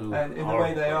 And in the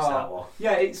way they are,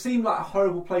 yeah, it seemed like a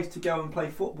horrible place to go and play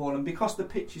football. And because the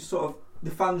pitch is sort of, the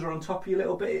fans are on top of you a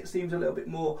little bit, it seems a little bit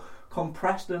more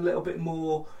compressed and a little bit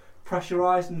more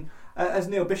pressurised. And as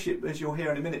Neil Bishop, as you'll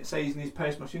hear in a minute, says in his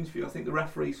post-match interview, I think the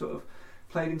referee sort of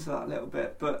played into that a little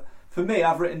bit. But for me,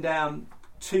 I've written down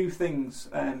 2 things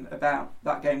about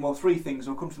that game. Well, 3 things.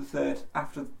 I'll come to the third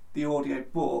after the audio.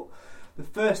 But the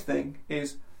first thing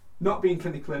is not being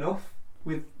clinical enough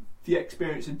with the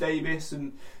experience of Davis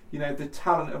and, you know, the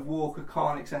talent of Walker,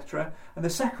 Khan, etc. And the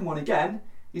second one again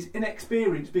is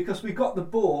inexperience, because we got the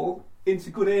ball into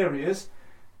good areas,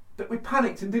 but we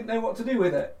panicked and didn't know what to do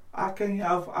with it. How can you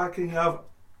have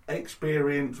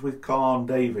experience with Khan,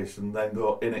 Davis, and then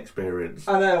got inexperience?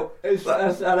 I know. I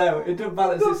know. It doesn't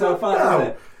balance itself out, does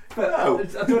it?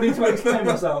 But do I need to explain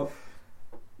myself?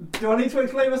 Do I need to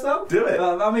explain myself? Do it.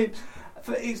 I mean,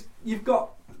 you've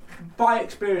got, by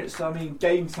experience, I mean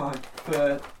game time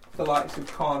for the likes of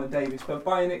Khan and Davis, but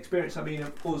by inexperience I mean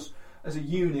of us as a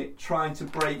unit trying to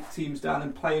break teams down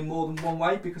and playing more than one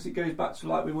way, because it goes back to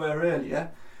like we were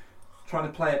earlier, trying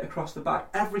to play it across the back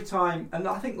every time. And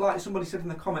I think, like somebody said in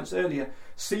the comments earlier,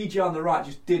 CJ on the right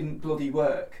just didn't bloody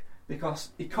work because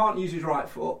he can't use his right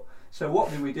foot. So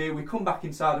what do? We come back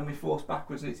inside and we force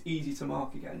backwards, and it's easy to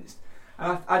mark against.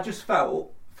 And I just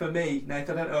felt, for me,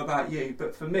 Nate, I don't know about you,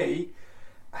 but for me,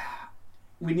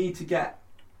 we need to get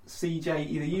CJ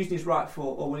either using his right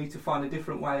foot, or we need to find a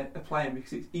different way of playing,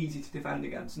 because it's easy to defend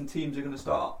against, and teams are going to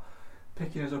start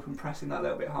picking us up and pressing that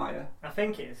little bit higher. I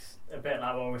think it's a bit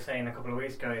like what we were saying a couple of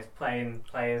weeks ago, is playing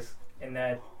players in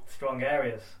their strong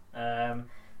areas. And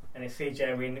it's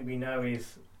CJ, we know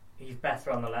he's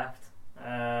better on the left.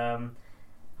 I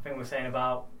think we're saying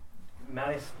about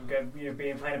Mellis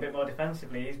playing a bit more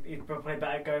defensively. He's probably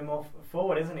better going more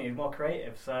forward, isn't he? He's more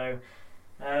creative. So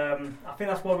I think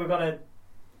that's what we've got to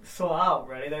sort out,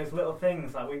 really. Those little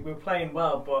things, like we're playing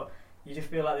well, but you just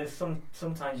feel like there's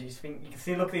sometimes you just think, you can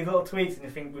see, look at these little tweaks and you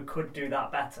think we could do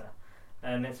that better,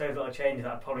 and it's those little changes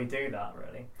that probably do that,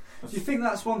 really. Do you think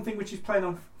that's one thing which is playing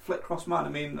on Flick Cross Man? I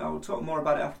mean, I'll talk more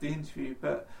about it after the interview,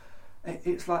 but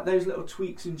it's like those little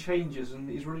tweaks and changes, and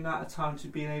he's running out of time to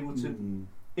being able to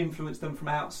influence them from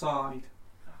outside.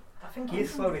 I think he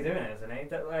is slowly doing it, isn't he?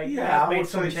 That, like, yeah, he's made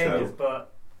some changes,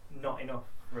 but not enough,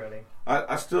 really.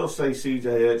 I still say CJ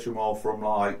hurts you more from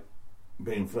like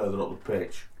being further up the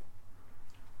pitch,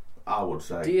 I would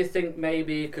say. Do you think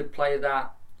maybe he could play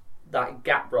that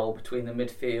gap role between the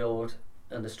midfield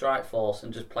and the strike force,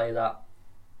 and just play that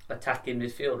attacking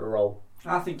midfielder role?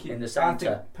 I think in the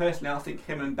centre. I think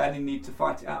him and Benny need to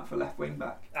fight it out for left wing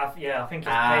back. I think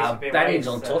his pace would be Benny's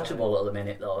untouchable at the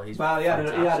minute, though. He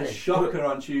had a shocker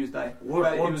on Tuesday. He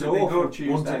was awful on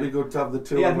Tuesday. Wouldn't it be good to have the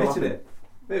two? He admitted it.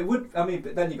 It would. I mean,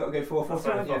 but then you got to go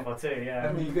 4-4-2. 4-4-2, yeah.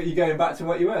 I mean, you're going back to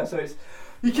what you were. So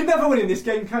you can never win in this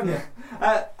game, can you?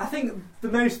 I think the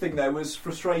most thing though was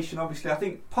frustration. Obviously, I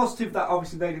think positive that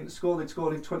obviously they didn't score. They'd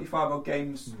scored in 25 odd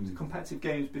games, competitive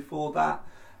games before that.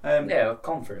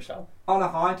 Conference though. On a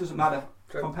high, doesn't matter.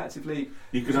 True. Competitive league.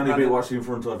 You can only beat what's in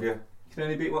front of you. You can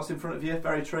only beat what's in front of you.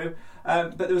 Very true.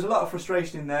 But there was a lot of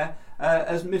frustration in there.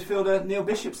 As midfielder Neil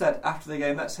Bishop said after the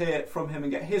game, let's hear from him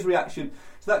and get his reaction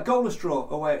to that goalless draw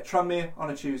away at Tranmere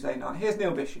on a Tuesday night. Here's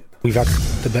Neil Bishop. We've had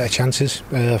the better chances.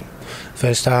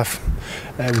 First half,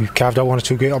 we've carved out 1 or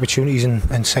 2 great opportunities,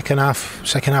 and second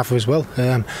half as well.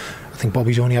 I think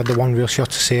Bobby's only had the one real shot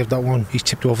to save that one. He's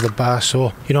tipped over the bar.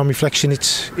 So, on reflection,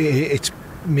 it's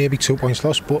maybe 2 points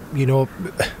lost, but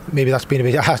maybe that's been a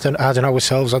bit hard on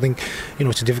ourselves. I think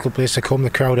it's a difficult place to come. The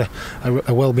crowd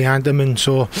are well behind them, and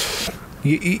so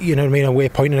you know what I mean, away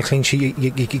point and a clean sheet,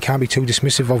 you can't be too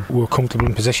dismissive of. We were comfortable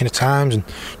in possession at times and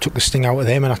took the sting out of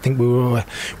them, and I think we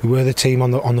were the team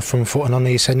on the front foot and on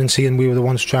the ascendancy, and we were the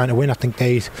ones trying to win. I think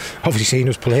they'd obviously seen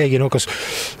us play, you know, because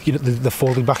they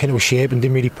folded back into a shape and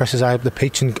didn't really press us high up the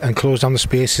pitch and close down the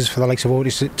spaces for the likes of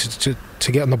Otis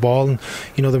to get on the ball, and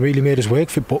you know, they really made us work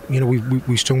for it. But you know,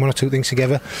 we strung one or two things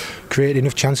together, created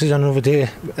enough chances on another day.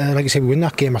 Like I said, we win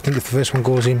that game. I think if the first one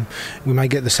goes in, we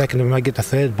might get the second and we might get the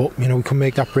third, but you know, we can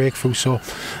make that breakthrough. So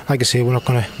like I say, we're not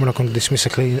going to dismiss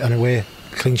an away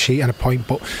clean sheet and a point,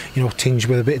 but you know, tinged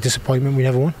with a bit of disappointment. We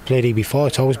never won. Played here before.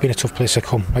 It's always been a tough place to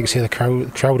come. Like I say, the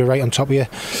crowd are right on top of you.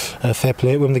 Fair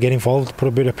play to them. They get involved, put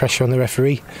a bit of pressure on the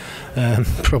referee.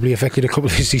 Probably affected a couple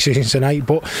of his decisions tonight,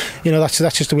 but you know, that's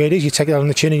just the way it is. You take it on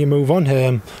the chin and you move on.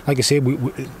 Like I say,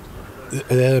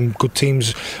 good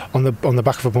teams on the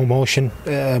back of a promotion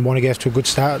want to get to a good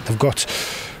start. They've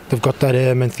got that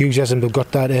enthusiasm, they've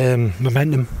got that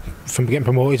momentum from getting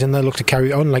promoted, and they look to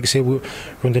carry it on. Like I say, we're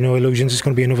under no illusions. It's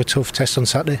going to be another tough test on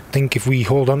Saturday. I think if we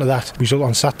hold on to that result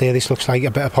on Saturday, this looks like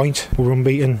a better point. We're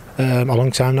unbeaten a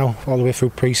long time now, all the way through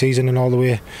pre-season and all the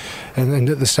way and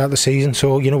at the start of the season.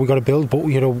 So you know, we've got to build, but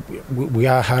you know, we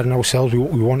are hard on ourselves. We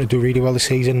want to do really well this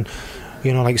season.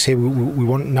 You know, like I say, we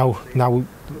want now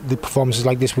the performances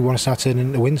like this, we want to start turning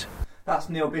into wins. That's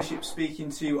Neil Bishop speaking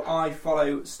to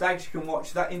iFollow Stags. You can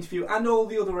watch that interview and all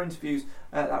the other interviews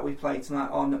that we play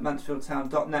tonight on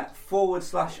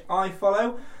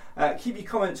mansfieldtown.net/iFollow. Keep your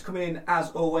comments coming in as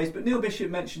always. But Neil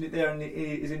Bishop mentioned it there in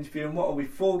his interview. And what are we,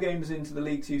 4 games into the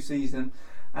League 2 season?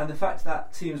 And the fact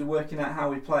that teams are working out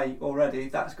how we play already,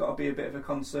 that's got to be a bit of a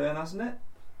concern, hasn't it?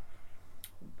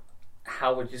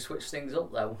 How would you switch things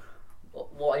up though?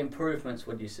 What improvements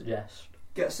would you suggest?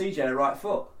 Get CJ a right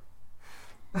foot.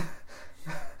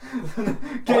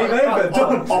 Game over,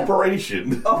 done.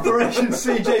 Operation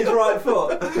CJ's right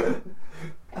foot.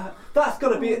 That's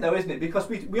got to be it though, isn't it? Because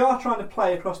we are trying to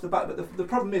play across the back, but the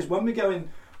problem is when we're going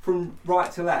from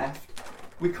right to left,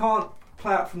 we can't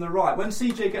play out from the right. When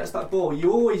CJ gets that ball,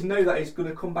 you always know that he's going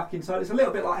to come back inside. It's a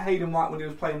little bit like Hayden White when he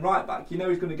was playing right back. You know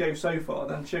he's going to go so far,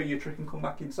 then show you a trick and come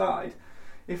back inside.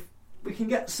 If we can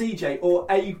get CJ or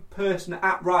a person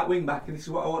at right wing back, and this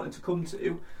is what I wanted to come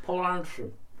to, Paul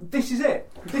Anderson. This is it.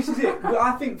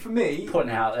 I think for me,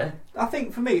 putting it out there. I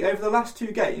think for me, over the last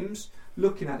 2 games,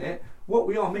 looking at it, what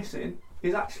we are missing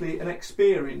is actually an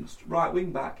experienced right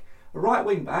wing back. A right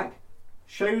wing back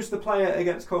shows the player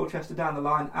against Colchester down the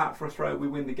line, out for a throw, we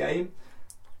win the game.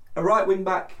 A right wing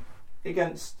back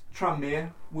against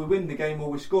Tranmere, we win the game or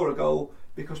we score a goal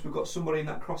because we've got somebody in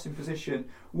that crossing position.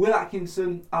 Will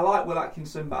Atkinson, I like Will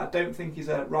Atkinson, but I don't think he's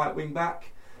a right wing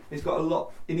back. He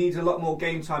needs a lot more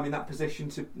game time in that position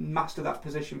to master that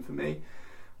position for me.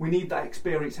 We need that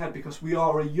experienced head because we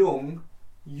are a young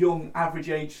average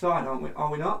age side, aren't we?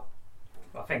 Are we not?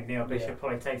 I think Neil Bishop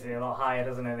probably takes it a lot higher,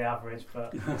 doesn't it, the average?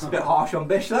 But it's a bit harsh on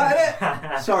Bish, that,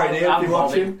 isn't it? Sorry, Neil, if you're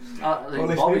watching. I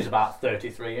think Bobby's about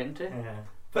 33, isn't he? Yeah.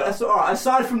 But that's all right.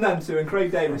 Aside from them two and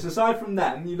Craig Davis, aside from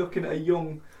them, you're looking at a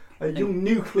young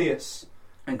nucleus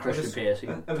and Christian Pearce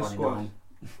of a squad.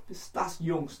 That's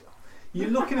young stuff. You're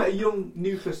looking at a young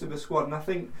nucleus of a squad, and I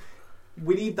think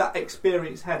we need that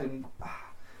experienced head. And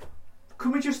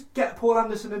can we just get Paul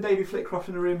Anderson and Davy Flitcroft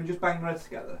in a room and just bang their heads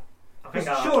together? I think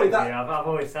I've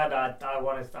always said I'd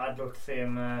love to see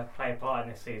him play a part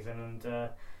in this season, and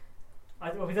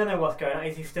we don't know what's going on.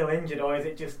 Is he still injured, or is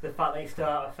it just the fact that he's still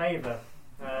out of favour?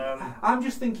 I'm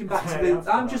just thinking back to the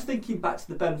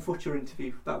Ben Futcher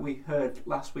interview that we heard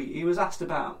last week. He was asked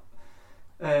about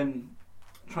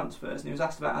transfers, and he was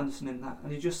asked about Anderson in that,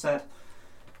 and he just said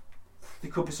there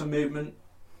could be some movement.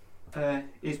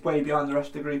 He's way behind the rest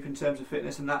of the group in terms of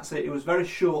fitness, and that's it. He was very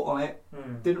short on it.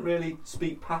 Didn't really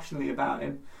speak passionately about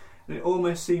him, and it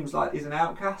almost seems like he's an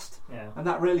outcast. Yeah. And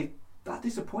that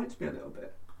disappoints me a little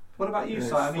bit. What about you, Si?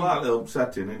 It's slightly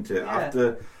upsetting, isn't it?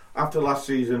 Yeah. After last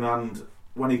season, and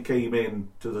when he came in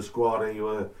to the squad, he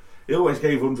always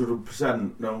gave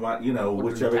 100%, no matter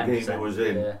whichever game he was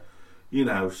in. Yeah.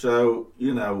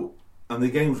 And the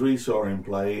games we saw him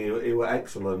play, he were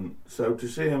excellent. So to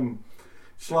see him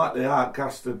slightly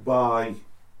outcasted by,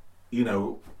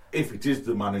 if it is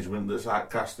the management that's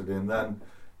outcasted him, then,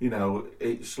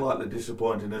 it's slightly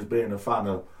disappointing as being a fan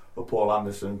of Paul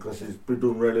Anderson, because he's been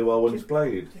done really well when he's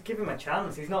played. Just give him a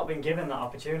chance. He's not been given that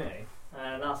opportunity,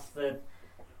 and that's the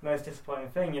most disappointing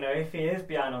thing. If he is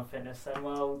behind on fitness, then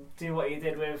do what you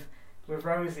did with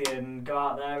Rosie and go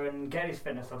out there and get his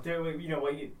fitness up. Do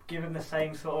it, give him the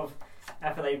same sort of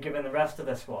effort that you've given the rest of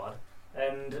the squad,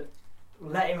 and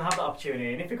let him have the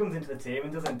opportunity. And if he comes into the team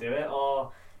and doesn't do it,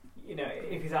 or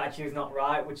if his attitude's not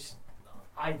right, which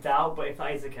I doubt, but if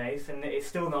that is the case and it's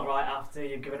still not right after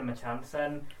you've given him a chance,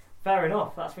 then fair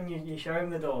enough. That's when you show him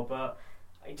the door. But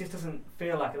it just doesn't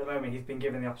feel like at the moment he's been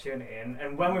given the opportunity.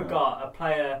 And when we've got a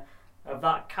player of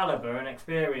that calibre and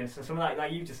experience and something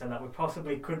like you just said that we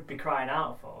possibly could be crying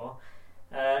out for,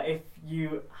 if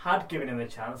you had given him the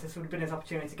chance, this would have been his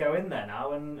opportunity to go in there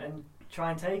now and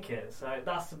try and take it. So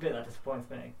that's the bit that disappoints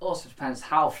me. Also depends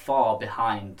how far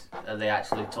behind are they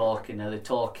actually talking. Are they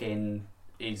talking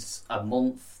is a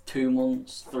month, 2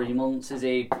 months, 3 months? Is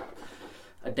he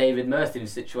a David Murphy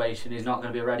situation? He's not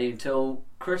going to be ready until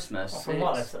Christmas. Well, from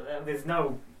what there's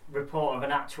no report of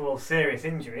an actual serious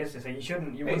injury, is there? So you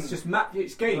shouldn't. It's just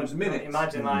it's games, minutes.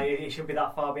 Imagine like it should be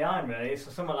that far behind, really.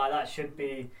 So something like that should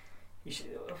be. You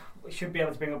should be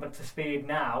able to bring up to speed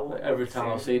now. Every time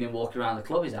I've seen him walking around the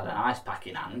club, he's had an ice pack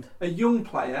in hand. A young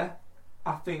player,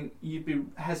 I think you'd be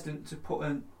hesitant to put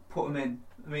him in.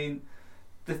 I mean,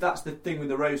 that's the thing with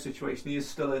the Rose situation. He is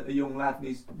still a young lad, and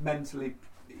he's mentally,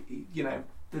 the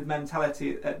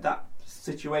mentality at that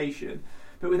situation.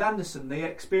 But with Anderson, the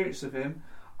experience of him,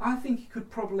 I think he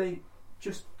could probably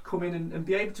just come in and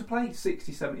be able to play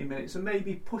 60, 70 minutes and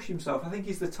maybe push himself. I think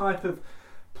he's the type of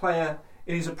player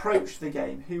in his approach to the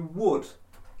game who would,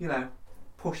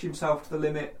 push himself to the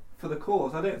limit for the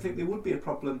cause. I don't think there would be a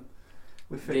problem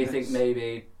with fitness. Do you think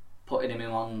maybe putting him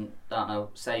in on, I don't know,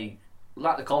 say,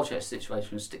 like the Colchester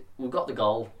situation, we've got the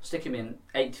goal, stick him in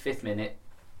 85th minute.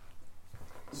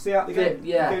 See out the game.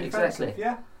 Yeah, exactly.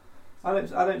 Yeah, I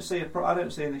don't see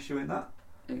an issue in that.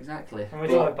 Exactly. And we're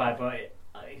talking about, but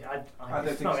I don't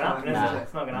think it's not going to happen, is it?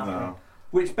 It's not going to happen. No.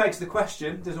 Which begs the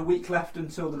question: there's a week left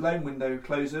until the loan window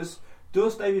closes.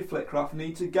 Does David Flitcroft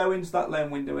need to go into that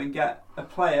loan window and get a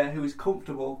player who is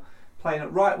comfortable playing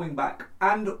at right wing back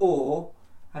and or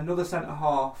another centre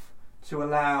half to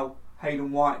allow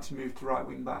Hayden White to move to right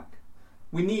wing back?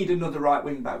 We need another right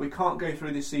wing back. We can't go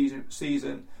through this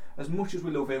season as much as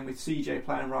we love him with CJ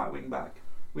playing right wing back.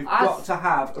 We've got to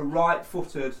have a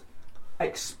right-footed,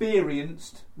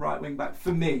 experienced right wing back.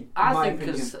 For me, I think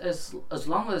as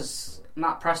long as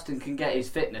Matt Preston can get his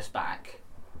fitness back.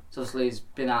 So obviously he's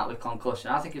been out with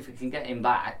concussion. I think if we can get him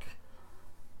back,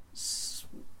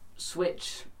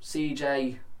 switch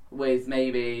CJ with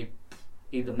maybe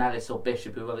either Mellis or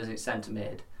Bishop, whoever's in centre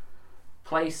mid,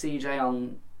 play CJ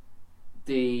on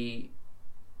the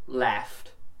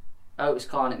left, Otis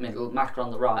Carnett middle, Macca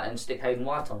on the right, and stick Hayden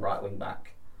White on right wing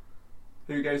back.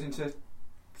 Who goes into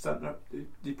centre? Do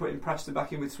you put Preston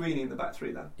back in with Sweeney in the back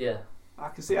three then? Yeah. I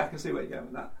can see where you're going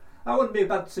with that. That wouldn't be a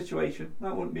bad situation.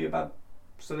 That wouldn't be a bad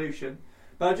solution.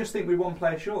 But I just think we're one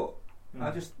player short.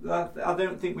 I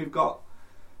don't think we've got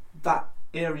that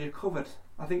area covered.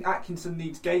 I think Atkinson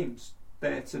needs games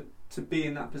there to be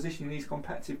in that position. He needs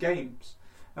competitive games.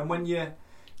 And when you're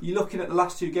looking at the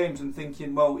last 2 games and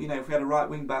thinking, well, if we had a right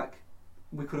wing back,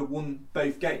 we could have won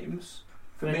both games.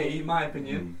 For me, in my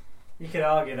opinion. You could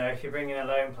argue though, if you bring in a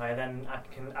lone player, then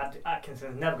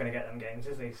Atkinson's never going to get them games,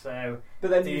 is he? So, but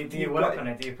then do you work on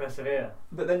it? Do you persevere?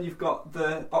 But then you've got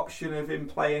the option of him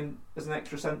playing as an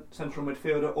extra central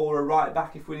midfielder or a right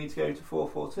back if we need to go to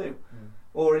 4-4-2,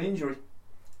 or an injury.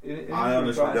 I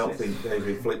honestly don't think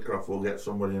David Flitcroft will get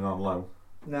somebody in on loan.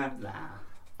 No. Nah.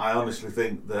 I honestly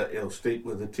think that he'll stick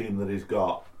with the team that he's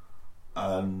got,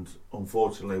 and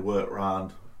unfortunately work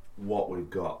around what we've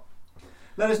got.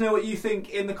 Let us know what you think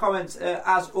in the comments,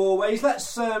 as always.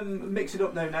 Let's mix it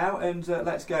up now, and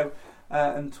let's go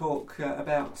and talk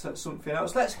about something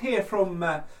else. Let's hear from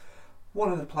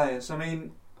one of the players. I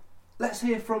mean, let's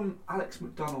hear from Alex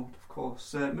McDonald, of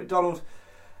course. McDonald,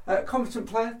 competent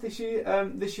player this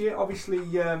year. Obviously,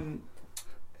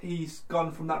 he's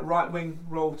gone from that right wing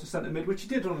role to centre mid, which he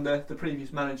did under the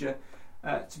previous manager,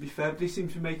 to be fair, but he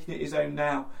seems to be making it his own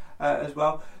now as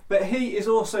well. But he is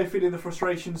also feeling the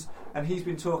frustrations, and he's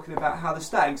been talking about how the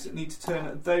Stags need to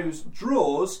turn those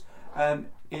draws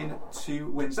into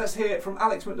wins. Let's hear it from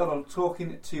Alex McDonald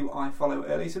talking to iFollow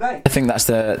early today. I think that's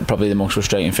probably the most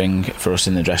frustrating thing for us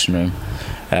in the dressing room.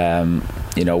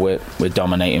 We're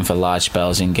dominating for large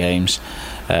spells in games.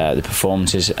 The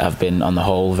performances have been, on the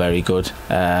whole, very good.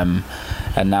 And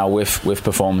now with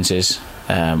performances,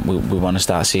 we want to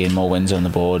start seeing more wins on the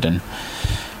board. And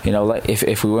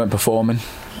if we weren't performing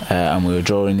and we were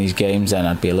drawing these games, then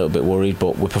I'd be a little bit worried.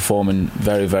 But we're performing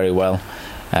very, very well.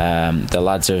 The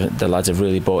lads have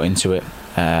really bought into it,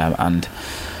 and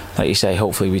like you say,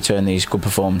 hopefully we turn these good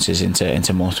performances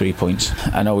into more 3 points.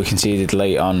 I know we conceded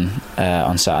late on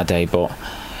Saturday, but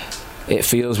it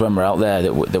feels when we're out there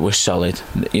that we're solid.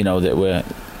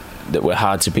 That we're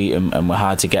hard to beat and we're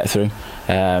hard to get through.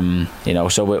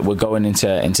 So we're going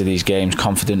into these games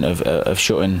confident of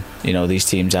shutting these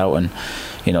teams out, and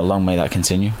long may that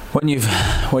continue. When you've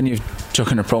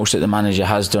took an approach that the manager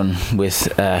has done with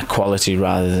quality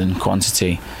rather than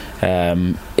quantity,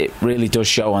 it really does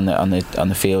show on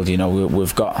the field.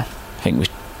 We've got, I think we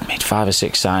made 5 or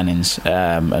 6 signings,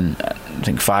 and I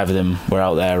think 5 of them were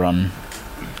out there on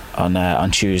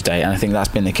Tuesday, and I think that's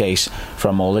been the case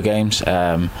from all the games.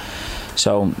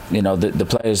 So the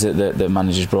players that the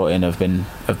managers brought in have been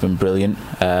brilliant.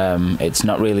 It's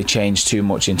not really changed too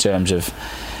much in terms of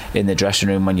in the dressing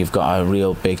room when you've got a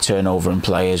real big turnover in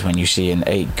players, when you see an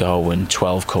 8 go and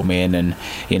 12 come in, and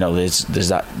there's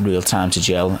that real time to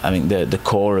gel. I think the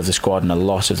core of the squad and a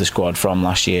lot of the squad from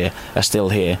last year are still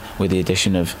here, with the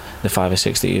addition of the 5 or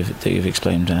 6 that you've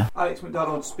explained there. Alex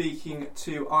McDonald speaking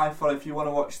to iFollow. If you want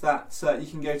to watch that, you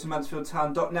can go to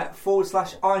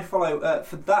mansfieldtown.net/iFollow.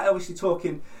 For that, obviously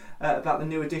talking about the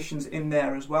new additions in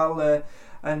there as well.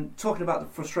 And talking about the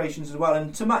frustrations as well.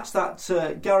 And to match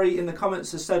that, Gary in the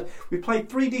comments has said, we played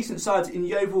 3 decent sides in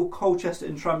Yeovil, Colchester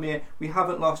and Tranmere. We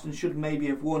haven't lost and should maybe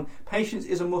have won. Patience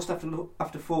is a must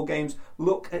after 4 games.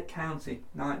 Look at County.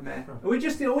 Nightmare. Are we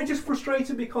just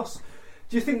frustrated because...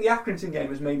 Do you think the Accrington game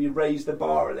has maybe raised the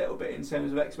bar a little bit in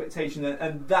terms of expectation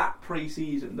and that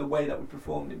pre-season, the way that we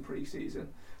performed in pre-season?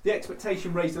 The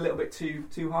expectation raised a little bit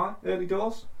too high early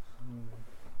doors?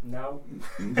 No.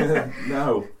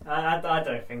 No. I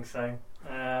don't think so.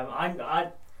 I'm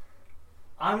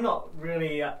not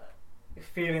really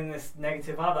feeling this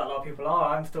negative vibe that a lot of people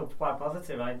are. I'm still quite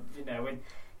positive.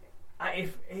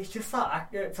 If it's just that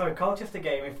Colchester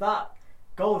game, if that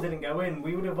goal didn't go in,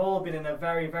 we would have all been in a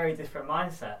very, very different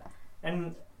mindset.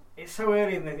 And it's so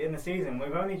early in the season.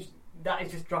 That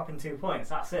is just dropping 2 points.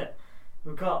 That's it.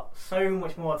 We've got so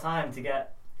much more time to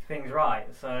get things right.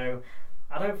 So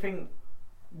I don't think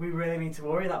we really need to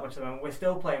worry that much at the moment. We're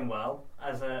still playing well,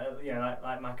 as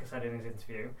like Macca said in his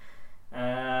interview.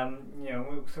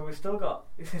 So we've still got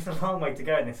it's a long way to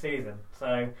go in this season.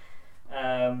 So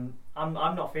I'm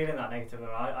not feeling that negative.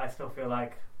 I still feel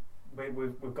like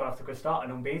we've got off to a good start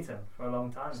and unbeaten for a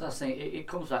long time. So that's the thing. It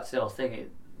comes back to the whole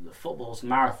thing. Football's a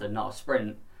marathon, not a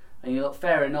sprint. And you look,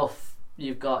 fair enough.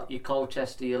 You've got your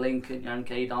Colchester, your Lincoln, your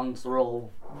MK Dons. They're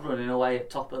all running away at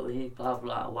top of the league, blah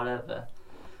blah, whatever.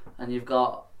 And you've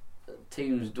got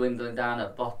teams dwindling down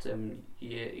at bottom,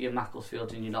 your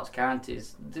Macclesfields and your Notts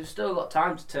Counties. They've still got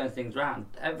time to turn things around.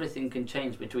 Everything can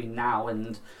change between now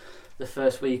and the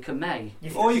first week of May.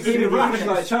 Or you could be rash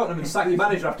like Cheltenham and sack your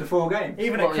manager after 4 games.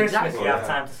 Even at Christmas, you have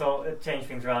time to sort of change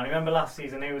things around. Remember last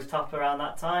season, he was top around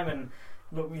that time, and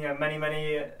look,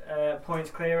 many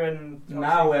points clear. And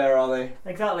now where are they?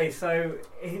 Exactly. So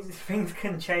things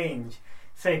can change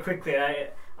so quickly.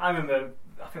 I remember.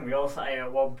 I think we all sat here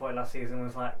at one point last season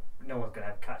was like, no one's going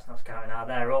to catch Notts County now.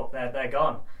 They're up, they're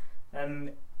gone.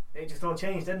 And it just all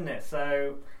changed, didn't it?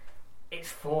 So it's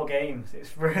 4 games.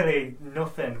 It's really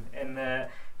nothing in the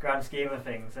grand scheme of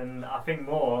things. And I think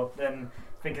more than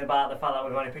thinking about the fact that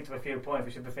we've only picked up a few points,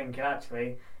 we should be thinking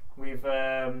actually we've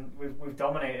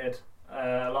dominated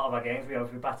a lot of our games. We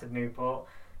battered Newport,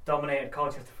 dominated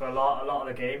Colchester for a lot of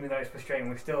the game. Even though it's frustrating,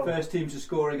 we're still first team to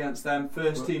score against them.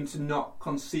 First team to not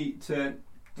concede to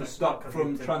stop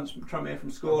from Tranmere from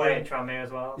scoring. Away at Tranmere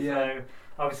as well. Yeah. So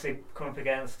obviously coming up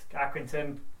against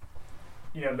Accrington,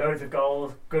 loads of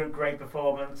goals, great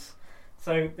performance.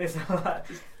 So there's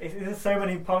so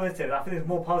many positives. I think there's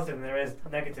more positive than there is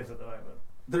negatives at the moment.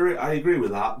 I agree with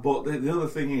that, but the other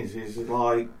thing is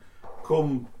like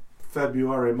come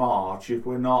February, March, if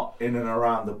we're not in and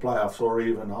around the playoffs or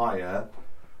even higher,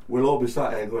 we'll all be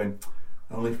sat here going,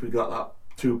 only if we got that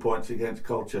 2 points against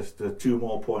Colchester, 2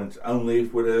 more points, only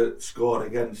if we'd have scored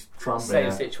against Tranmere.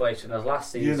 Same situation as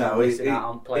last season, missing out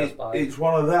on players by. It's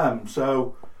one of them,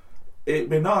 so it'd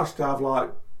be nice to have like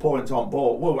points on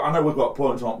board. Well, I know we've got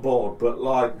points on board, but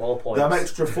like them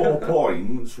extra 4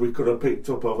 points we could have picked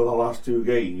up over the last 2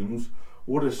 games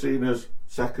would have seen us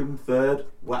second, third,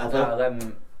 whatever.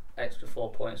 Them extra 4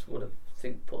 points would have,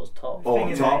 put us top. Or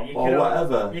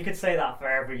whatever. You could say that for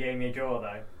every game you draw,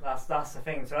 though. That's the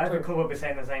thing. So every club will be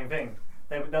saying the same thing.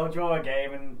 They'll draw a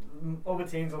game, and other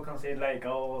teams will concede late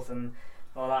goals and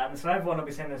all that. And so everyone will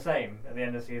be saying the same at the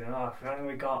end of the season. Oh, if only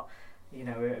we got, we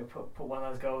put one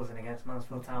of those goals in against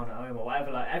Mansfield Town at home or whatever.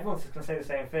 Like everyone's just going to say the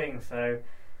same thing. So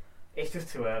it's just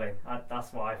too early.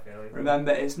 That's what I feel.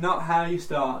 Remember, it's not how you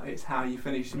start; it's how you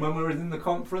finish. And when we were in the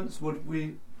conference, would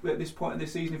we? At this point in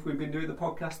this season, if we'd been doing the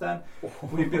podcast then,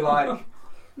 we'd be like,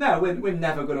 no, we're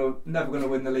never gonna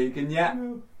win the league, and yet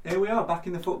Here we are, back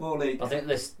in the Football League. I think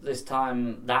this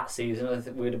time that season, I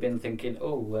think we'd have been thinking,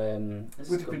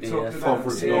 this could be a fun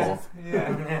season.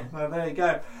 Yeah. Well, there you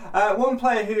go. One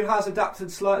player who has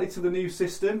adapted slightly to the new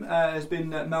system has been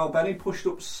Mel Benning, pushed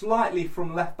up slightly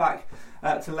from left back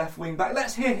to left wing back.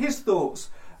 Let's hear his thoughts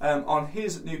on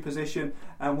his new position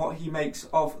and what he makes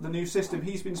of the new system.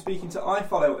 He's been speaking to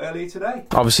iFollow earlier today.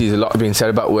 Obviously there's a lot being said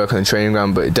about work on the training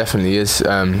ground, but it definitely is.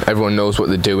 Everyone knows what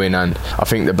they're doing, and I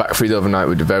think the back three the other night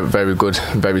were very, very good,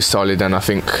 very solid, and I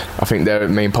think they're the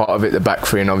main part of it, the back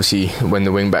three, and obviously when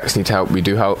the wing backs need help, we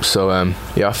do help. So I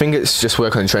think it's just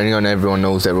work on the training ground, and everyone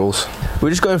knows their roles.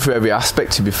 We're just going through every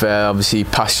aspect, to be fair, obviously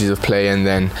passages of play, and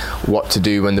then what to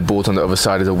do when the ball's on the other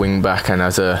side as a wing back and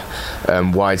as a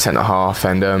wide centre half,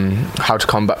 and how to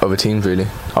combat other teams, really.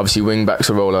 Obviously wing back's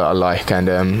a role I like, and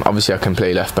obviously I can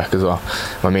play left back as well,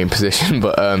 my main position,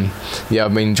 but I've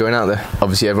been enjoying out there.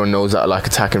 Obviously everyone knows that I like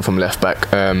attacking from left back,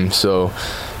 so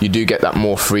you do get that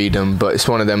more freedom, but it's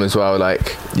one of them as well,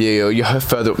 like you're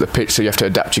further up the pitch, so you have to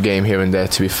adapt your game here and there,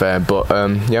 to be fair, but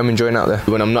I'm enjoying out there.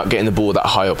 When I'm not getting the ball that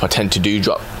high up, I tend to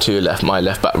drop to my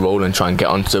left back role and try and get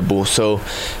onto the ball, so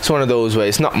it's one of those where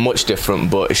it's not much different,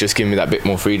 but it's just giving me that bit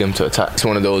more freedom to attack. It's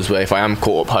one of those where if I am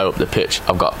caught up high up the pitch,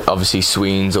 I've got obviously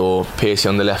Sweens or Piercy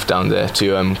on the left down there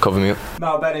to cover me up.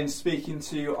 Mel Benning speaking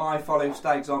to iFollow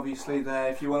Stags, obviously there.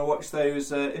 If you want to watch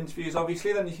those interviews,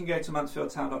 obviously, then you can go to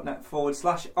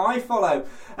mansfieldtown.net/iFollow.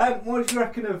 What do you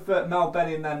reckon of Mel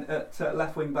Benning then at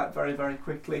left wing back? Very, very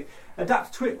quickly,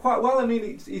 adapts to it quite well. I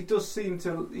mean, he does seem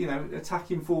to,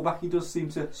 attacking fullback, he does seem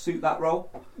to suit that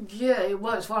role. Yeah, it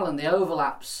works well, and the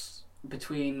overlaps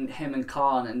between him and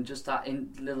Khan, and just that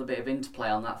little bit of interplay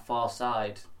on that far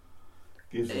side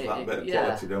gives us that bit of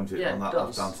quality, don't it, on that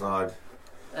left-hand side.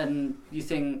 And you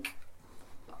think,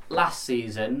 last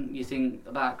season, you think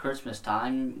about Christmas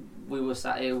time, we were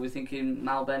sat here, we're thinking,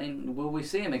 Mel Benning, will we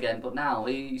see him again? But now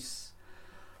he's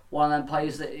one of them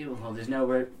players that, there's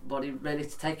nobody ready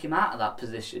to take him out of that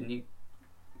position.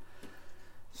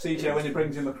 CJ when he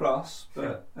brings him across,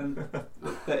 but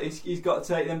he's got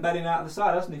to take them Benning out of the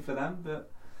side, hasn't he, for them? But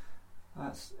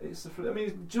he's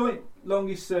joint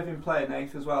longest serving player,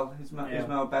 Nath, as well. Is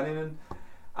Mel Benning, and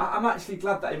I'm actually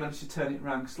glad that he managed to turn it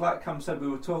around. Because like Cam said, we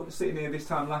were sitting here this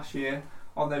time last year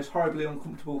on those horribly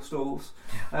uncomfortable stools,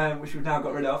 which we've now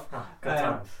got rid of. Good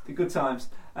times. The good times.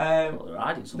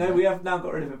 No, we have now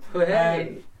got rid of them.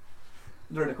 Hey.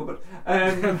 They're in a cupboard.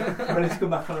 Ready to come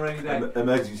back on a rainy day.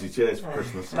 Emergency chairs for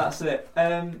Christmas. That's it.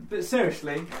 But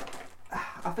seriously,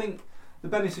 I think the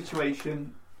Benning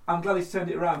situation, I'm glad he's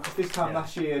turned it around, because this time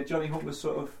last year Johnny Hunt was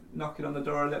sort of knocking on the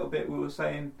door a little bit. We were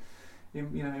saying he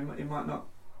might not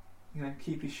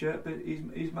keep his shirt, but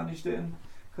he's managed it and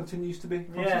continues to be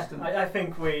consistent. I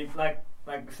think we like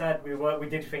I said, we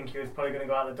did think he was probably going to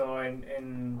go out the door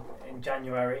in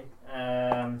January,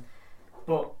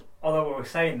 but although we were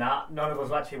saying that, none of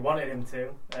us actually wanted him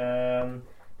to,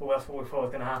 but that's what we thought was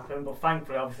going to happen. But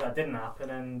thankfully, obviously, that didn't happen,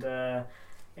 and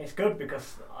it's good,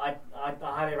 because I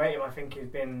highly rate him. I think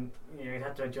he's he's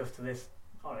had to adjust to this.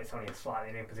 It's only a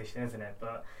slightly new position, isn't it?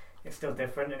 But it's still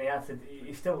different, and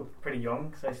he's still pretty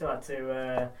young, so he still had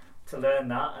to learn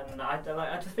that. And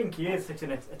I just think he is such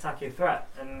an attacking threat,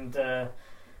 and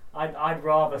I'd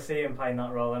rather see him playing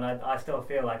that role, and I still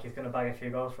feel like he's going to bag a few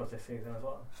goals for us this season as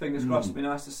well. Fingers crossed, it'd be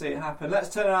nice to see it happen. Let's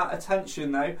turn our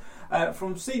attention though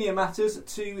from senior matters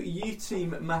to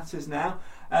U-team matters now.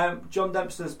 John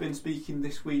Dempster's been speaking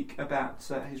this week about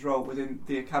his role within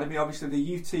the academy. Obviously the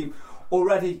U-team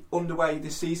already underway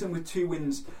this season with 2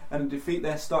 wins and a defeat.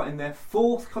 They're starting their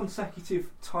 4th consecutive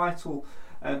title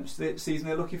season.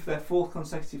 They're looking for their 4th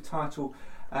consecutive title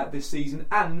this season,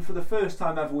 and for the first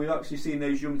time ever we've actually seen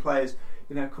those young players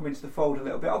come into the fold a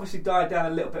little bit. Obviously died down a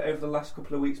little bit over the last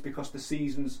couple of weeks because the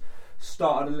season's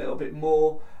started a little bit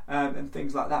more and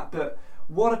things like that, but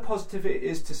what a positive it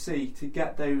is to see, to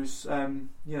get those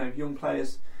young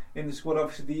players in the squad.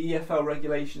 Obviously the EFL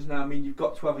regulations now mean you've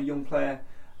got to have a young player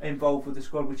involved with the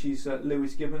squad, which is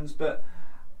Lewis Gibbons, but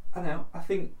I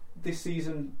think this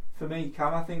season, for me,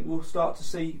 Cam, I think we'll start to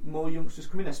see more youngsters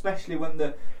come in, especially when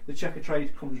the checker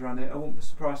trade comes around it. I wouldn't be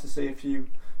surprised to see a few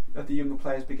of the younger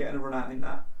players be getting a run out in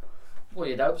that. Well,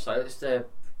 you'd hope so. It's the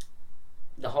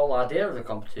whole idea of the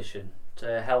competition,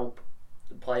 to help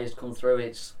the players come through.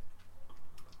 It's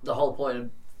the whole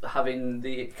point of having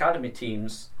the academy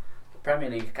teams, the Premier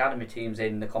League academy teams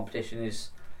in the competition, is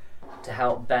to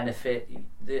help benefit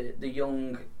the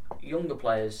younger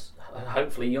players,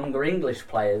 hopefully younger English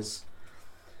players,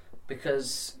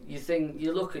 because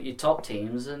you look at your top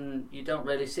teams and you don't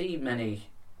really see many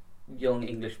young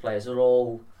English players. They're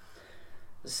all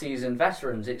seasoned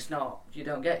veterans. You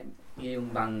don't get your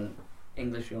young man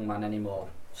English young man anymore.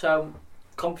 So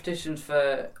competitions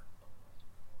for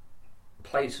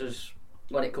places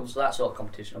when it comes to that sort of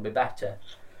competition will be better.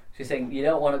 So you think you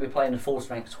don't want to be playing a full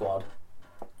strength squad,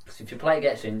 because if your player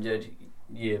gets injured,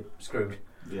 you're screwed.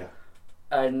 Yeah.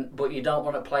 But you don't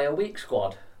want to play a weak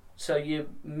squad. So you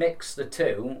mix the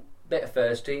two, bit of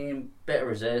first team, bit of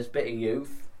reserves, bit of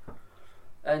youth,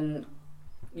 and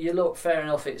you look, fair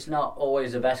enough, it's not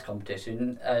always the best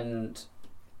competition, and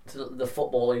the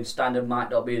footballing standard might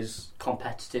not be as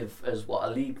competitive as what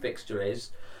a league fixture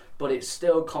is, but it's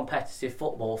still competitive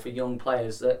football for young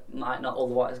players that might not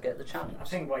otherwise get the chance. I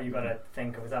think what you've got to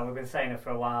think of is that we've been saying it for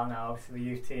a while now. Obviously, the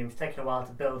youth team's taken a while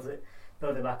to build it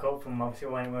back up from obviously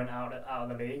when we went out of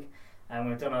the league, and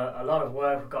we've done a lot of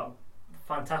work. We've got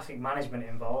fantastic management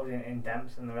involved in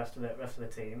Demps and the rest of the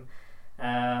team,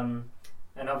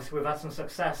 and obviously we've had some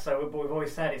success. So, but we've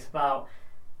always said it's about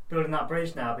building that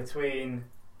bridge now between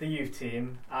the youth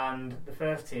team and the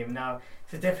first team. Now,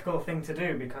 it's a difficult thing to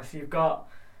do because you've got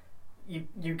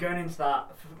you going into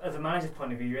that as a manager's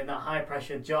point of view. You're in that high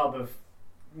pressure job of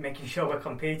making sure we're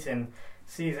competing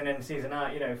season in, season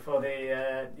out. For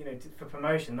the for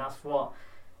promotion. That's what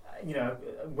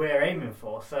we're aiming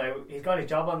for. So he's got his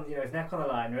job on his neck on the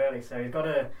line really. So he's got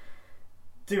to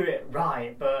do it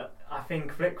right. But I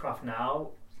think Flitcroft now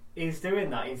is doing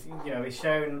that. He's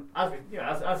shown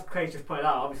as Craig just pointed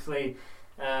out. Obviously,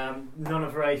 none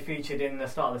of Ray featured in the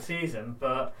start of the season,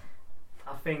 but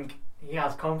I think he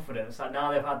has confidence that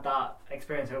now they've had that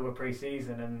experience over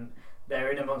pre-season and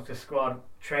they're in amongst the squad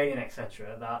training,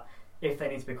 etc., that if they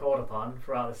need to be called upon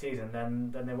throughout the season,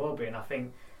 then they will be. And I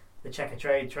think the Checker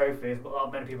Trade trophies,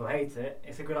 but many people hate it,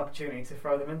 it's a good opportunity to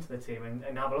throw them into the team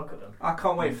and have a look at them. I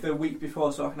can't wait for the week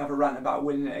before so I can have a rant about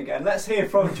winning it again. Let's hear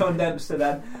from John Dempster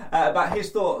then about his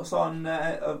thoughts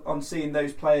on seeing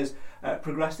those players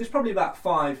progress. There's probably about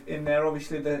 5 in there.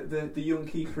 Obviously the young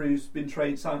keeper who's been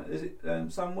trained,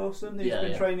 Sam Wilson, who's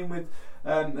been training with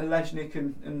Lejnik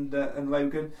and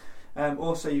Logan.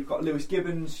 Also you've got Lewis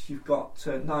Gibbons, you've got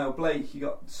Niall Blake, you've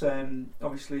got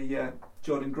obviously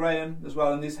Jordan Graham as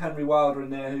well, and there's Henry Wilder in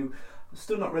there who I'm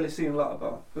still not really seeing a lot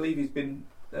about. I believe he's been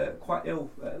quite ill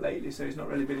lately, so he's not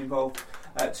really been involved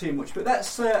too much. But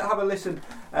let's have a listen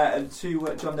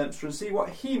to John Dempster and see what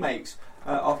he makes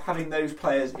of having those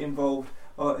players involved,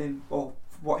 or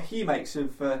what he makes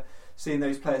of seeing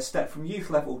those players step from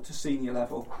youth level to senior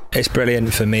level. It's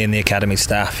brilliant for me and the academy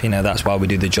staff. That's why we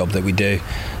do the job that we do.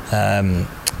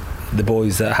 The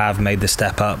boys that have made the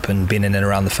step up and been in and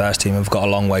around the first team have got a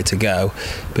long way to go,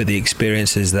 but the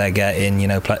experiences they're getting,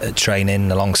 training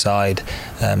alongside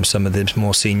some of the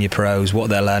more senior pros, what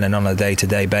they're learning on a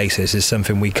day-to-day basis is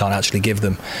something we can't actually give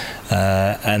them.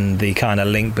 And the kind of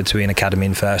link between academy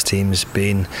and first team's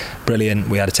been brilliant.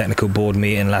 We had a technical board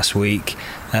meeting last week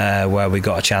where we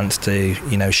got a chance to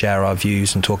share our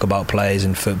views and talk about players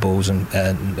and footballs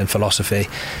and philosophy.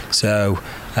 So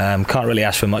can't really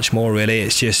ask for much more really.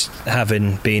 It's just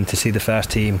having been to see the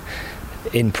first team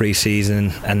in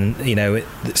pre-season and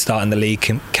starting the league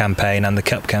campaign and the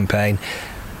cup campaign.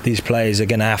 These players are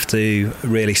going to have to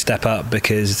really step up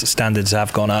because standards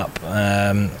have gone up.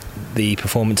 The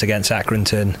performance against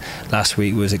Accrington last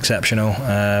week was exceptional.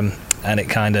 And it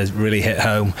kind of really hit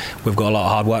home. We've got a lot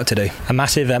of hard work to do. A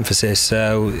massive emphasis.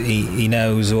 So he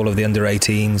knows all of the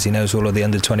under-18s. He knows all of the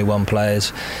under-21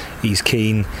 players. He's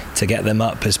keen to get them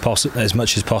up as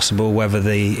much as possible. Whether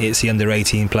it's the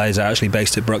under-18 players that are actually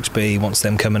based at Brooksby, he wants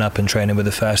them coming up and training with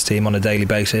the first team on a daily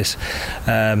basis.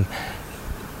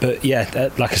 But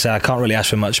yeah, like I said, I can't really ask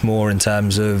for much more in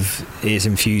terms of his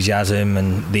enthusiasm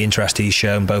and the interest he's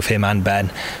shown. Both him and Ben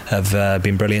have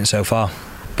been brilliant so far.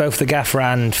 Both the gaffer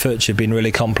and Futch have been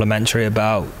really complimentary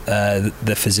about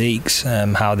the physiques,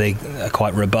 how they are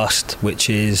quite robust, which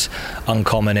is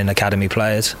uncommon in academy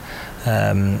players.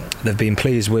 They've been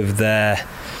pleased with their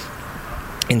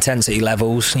intensity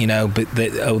levels,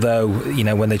 but although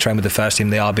when they train with the first team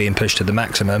they are being pushed to the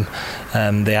maximum,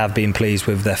 they have been pleased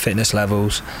with their fitness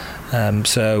levels.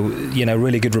 So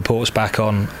really good reports back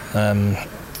on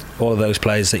all of those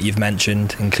players that you've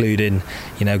mentioned, including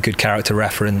good character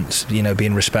reference,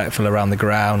 being respectful around the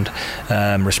ground,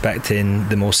 respecting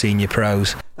the more senior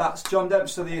pros. That's John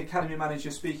Dempster, the academy manager,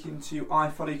 speaking to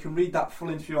iFollow. You can read that full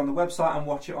interview on the website and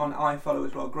watch it on iFollow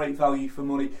as well. Great value for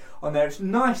money on there. It's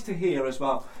nice to hear as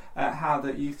well how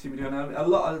the youth team are doing. A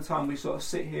lot of the time we sort of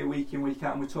sit here week in, week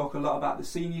out, and we talk a lot about the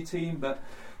senior team, but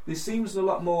there seems a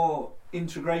lot more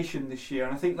integration this year,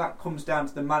 and I think that comes down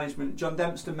to the management. John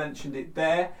Dempster mentioned it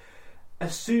there.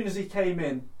 As soon as he came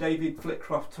in, David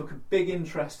Flitcroft took a big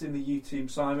interest in the youth team,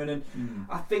 Simon, and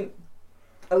I think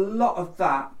a lot of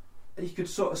that you could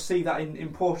sort of see that in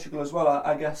Portugal as well,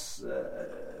 I guess,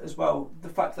 as well. The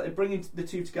fact that they're bringing the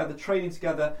two together, training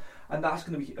together, and that's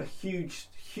going to be a huge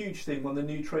thing when the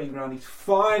new training ground is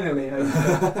finally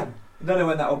open. I don't know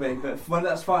when that will be, but when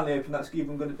that's finally open, that's going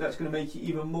to make it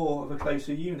even more of a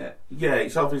closer unit. Yeah,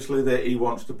 it's obviously that he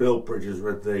wants to build bridges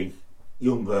with the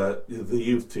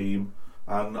youth team,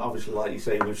 and obviously, like you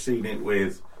say, we've seen it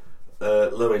with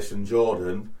Lewis and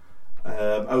Jordan.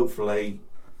 Hopefully,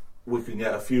 we can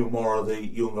get a few more of the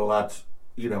younger lads,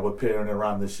 appearing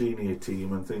around the senior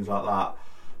team and things like that.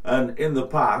 And in the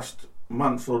past,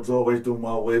 Mansfield's always done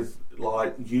well with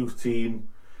like youth team,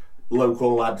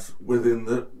 local lads within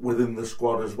the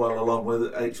squad as well, along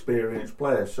with experienced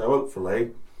players. So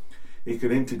hopefully, he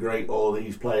can integrate all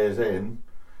these players in,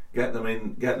 get them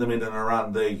in and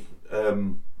around the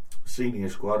senior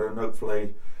squad, and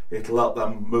hopefully it'll help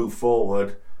them move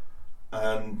forward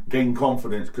and gain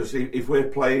confidence. Because if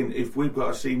we've got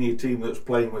a senior team that's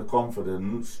playing with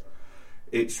confidence,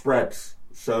 it spreads.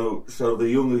 So the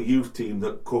younger youth team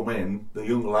that come in, the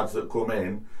younger lads that come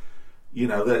in,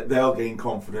 they'll gain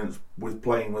confidence with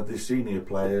playing with the senior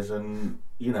players, and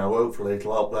hopefully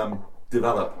it'll help them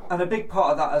develop. And a big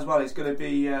part of that as well is going to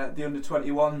be the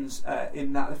under-21s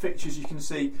in that. The fixtures you can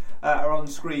see are on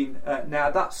screen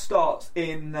now. That starts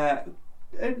in a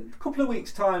couple of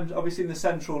weeks' time, obviously in the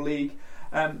Central League.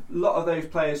 A lot of those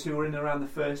players who are in and around the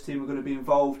first team are going to be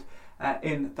involved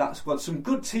in that squad. Some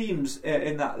good teams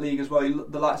in that league as well.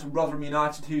 The likes of Rotherham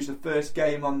United, who's the first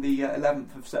game on the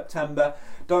 11th of September.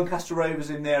 Doncaster Rovers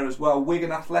in there as well.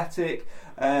 Wigan Athletic,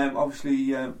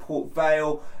 obviously Port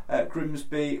Vale,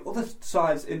 Grimsby, other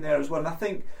sides in there as well. And I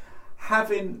think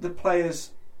having the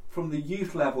players from the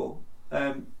youth level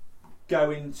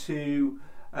go into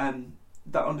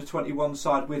that under-21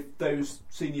 side with those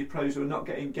senior pros who are not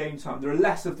getting game time, there are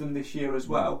less of them this year as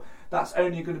well. That's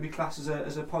only going to be classed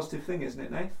as a positive thing, isn't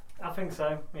it, Nath? I think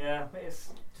so, yeah. It's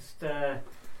just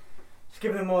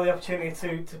giving them all the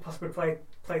opportunity to possibly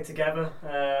play together.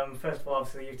 First of all,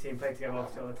 obviously the youth team play together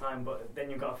obviously all the time, but then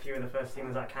you've got a few of the first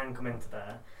teamers that can come into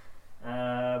there.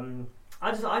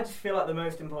 I just feel like the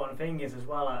most important thing is as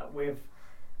well with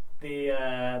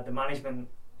the management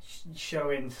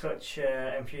showing such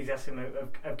enthusiasm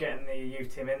of getting the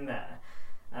youth team in there,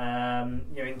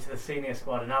 into the senior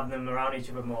squad and having them around each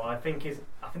other more. I think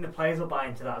the players will buy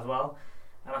into that as well.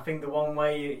 And I think the one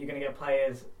way you're going to get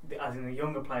players, as in the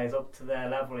younger players, up to their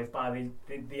level is by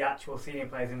the actual senior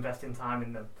players investing time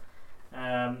in them.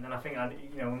 And I think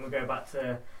when we go back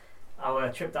to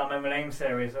our trip down memory lane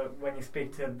series, when you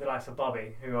speak to the likes of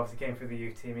Bobby, who obviously came through the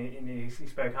youth team, he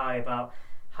spoke highly about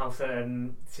how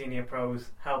certain senior pros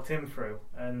helped him through,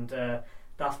 and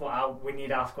that's what we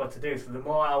need our squad to do. So the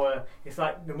more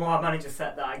our managers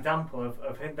set that example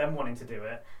of them wanting to do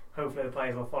it, hopefully the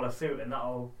players will follow suit, and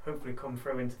that'll hopefully come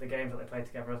through into the games that they play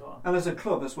together as well. And as a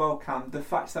club as well, Cam, the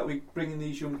fact that we're bringing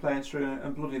these young players through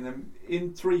and blooding them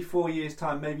in 3-4 years'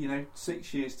 time, maybe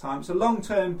 6 years' time, it's a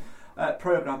long-term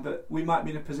programme, but we might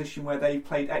be in a position where they've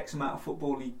played X amount of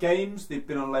Football League games, they've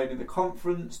been on loan in the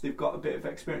conference, they've got a bit of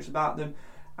experience about them,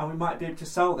 and we might be able to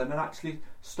sell them and actually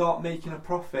start making a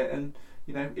profit and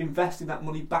investing that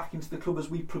money back into the club as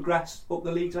we progress up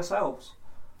the leagues ourselves.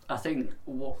 I think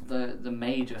what the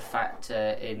major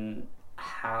factor in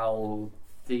how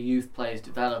the youth players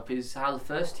develop is how the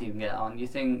first team get on. You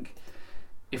think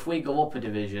if we go up a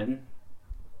division,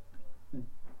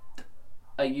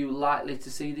 are you likely to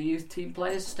see the youth team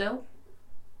players still?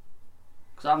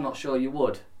 Because I'm not sure you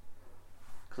would.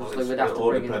 It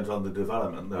all depends on the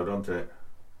development though, don't it?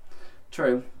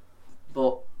 True,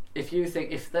 but if you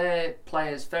think if their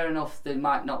players, fair enough, they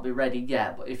might not be ready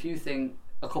yet, but if you think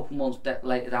a couple months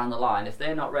later down the line, if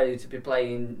they're not ready to be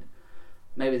playing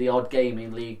maybe the odd game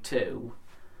in League 2,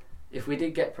 if we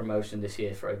did get promotion this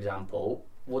year, for example,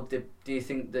 do you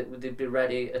think that would they be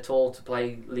ready at all to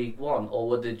play League 1, or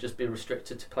would they just be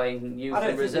restricted to playing youth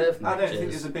and reserve matches? I don't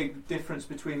think there's a big difference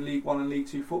between League 1 and League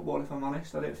 2 football, if I'm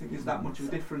honest. I don't think there's that much of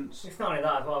a difference. It's not only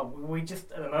that as well. We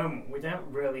just, at the moment, we don't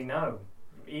really know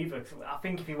either. I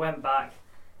think if you went back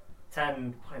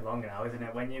 10, probably longer now, isn't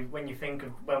it? When you think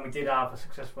of when we did have a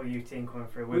successful youth team coming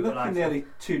through, we're looking nearly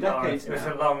 2 decades. It was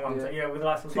a long time. Yeah, with the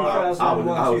likes of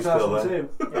 2001, 2002.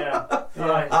 Yeah,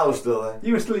 I was still there.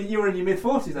 You were in your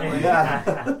mid-40s, then, weren't you?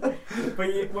 Yeah.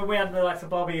 But when we had the likes of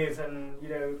Bobby's and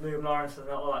Liam Lawrence and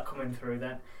all that coming through,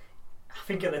 then I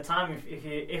think at the time,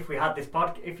 if we had this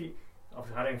podcast,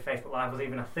 Obviously, I don't think Facebook Live was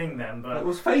even a thing then, but...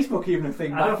 Was Facebook even a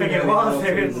thing? I don't think it was.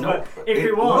 If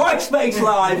it was... MySpace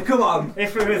Live, come on!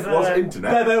 If it was...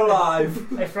 internet? Bebo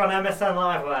Live. If we're on MSN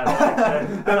Live or whatever.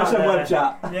 MSN Web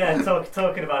Chat. Yeah,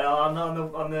 talking about it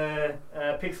on the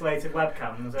pixelated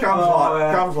webcams.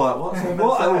 Cam's like, what's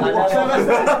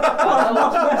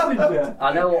Messenger?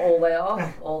 I know what all they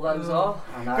are, all those are,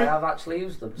 and I have actually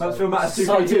used them. Mansfield Matters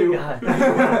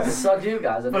 2.2. Sod you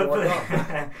guys, I know what they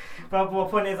are. But the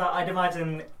point is, I'd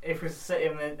imagine if we're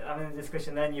sitting having a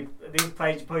discussion then, these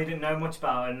players you probably didn't know much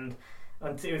about, and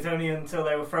it was only until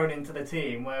they were thrown into the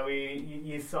team where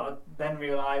you sort of then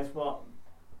realise what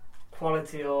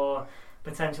quality or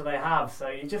potential they have. So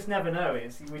you just never know.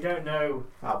 We don't know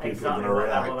exactly what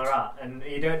level they're at, and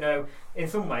you don't know. In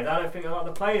some ways, I don't think a lot of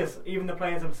the players, even the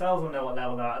players themselves, will know what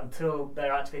level they're at until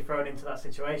they're actually thrown into that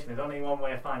situation. There's only one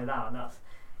way of finding out, and that's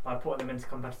by putting them into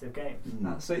competitive games.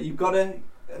 That's it. You've got to.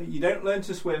 You don't learn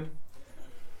to swim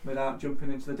without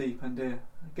jumping into the deep end, do you?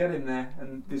 Get in there,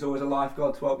 and there's always a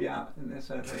lifeguard to help you out. Isn't there?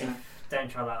 So, don't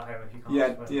try that at home if you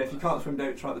can't swim. Yeah, if you can't swim,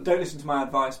 don't try that. Don't listen to my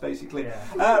advice, basically.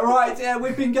 Yeah.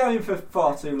 We've been going for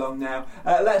far too long now.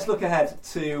 Let's look ahead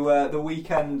to the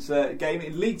weekend's game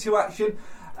in League 2 action.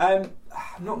 I'm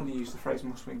not going to use the phrase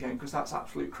must-win game because that's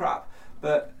absolute crap,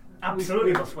 but...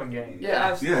 Absolutely must-win game.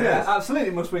 Yeah, absolutely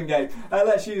must-win game.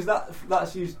 Let's use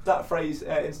that phrase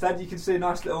instead. You can see a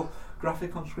nice little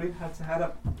graphic on screen, head-to-head. I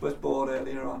was bored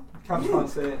earlier on. Can't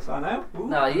see it, so I know. Ooh.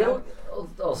 No,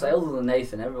 I'll say other than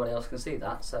Nathan, everybody else can see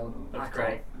that, so that's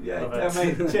great. Yeah,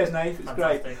 cheers, Nathan. It's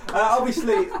great.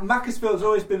 Obviously, Macclesfield's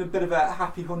always been a bit of a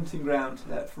happy hunting ground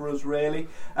for us, really.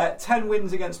 10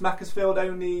 wins against Macclesfield,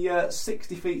 only 6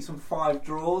 defeats and 5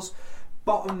 draws.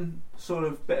 Bottom sort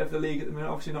of bit of the league at the minute,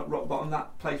 obviously not rock bottom.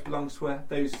 That place belongs to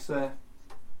those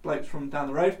blokes from down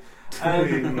the road.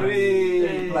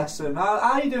 Bless them. How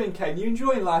are you doing, Kane? You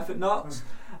enjoying life at Notts?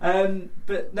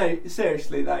 But no,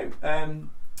 seriously though,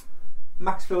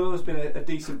 Macclesfield has been a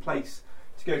decent place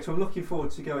to go to. I'm looking forward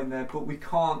to going there, but we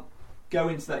can't go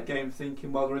into that game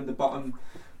thinking, well, we're in the bottom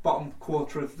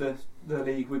quarter of the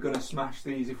league, we're going to smash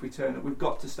these if we turn up. We've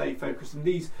got to stay focused, and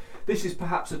this is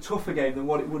perhaps a tougher game than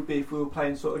what it would be if we were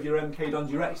playing sort of your MK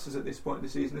Dons, your Extras at this point in the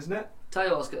season, isn't it? Tell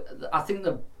you what's good. I think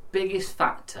the biggest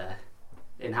factor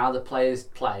in how the players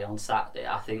play on Saturday,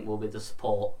 I think, will be the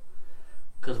support,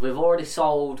 because we've already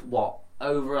sold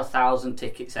over 1,000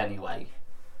 tickets anyway.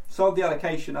 Sold the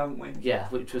allocation, haven't we? Yeah,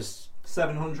 which was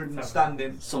 700 and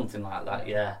standing, something like that.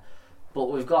 Yeah, but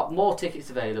we've got more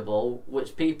tickets available,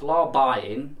 which people are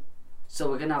buying. So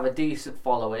we're going to have a decent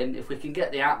following. If we can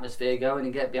get the atmosphere going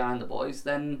and get behind the boys,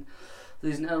 then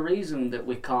there's no reason that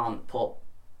we can't put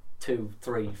 2,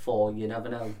 3, 4, you never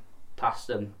know, past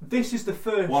them. This is the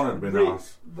first... One would be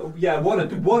nice. Yeah, one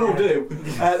will do.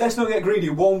 Let's not get greedy,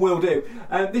 one will do.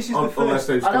 This is the first...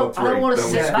 I don't want to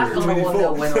sit back on a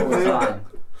 1-0 win all the time.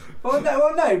 Well,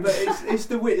 no, but it's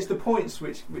the points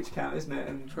which count, isn't it?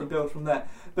 And you build from there.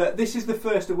 But this is the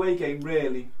first away game,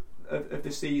 really, of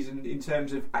the season in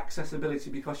terms of accessibility,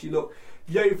 because you look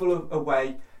Yeovil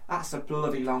away, that's a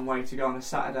bloody long way to go on a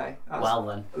Saturday. That's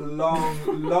long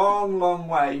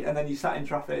way, and then you sat in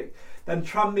traffic. Then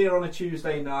Tranmere on a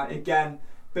Tuesday night, again,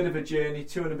 bit of a journey,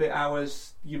 2 and a bit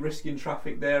hours, you're risking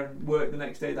traffic there and work the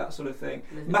next day, that sort of thing.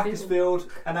 Macclesfield,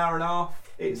 an hour and a half,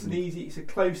 it's it's a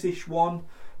close-ish one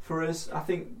for us. I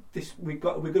think it's going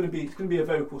to be a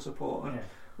vocal support, and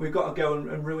we've got to go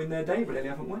and ruin their day, really,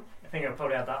 haven't we? I think it'll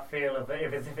probably have that feel of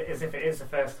if it is the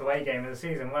first away game of the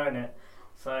season, won't it?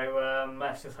 So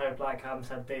let's just hope, like Adam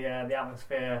said, the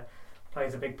atmosphere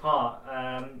plays a big part.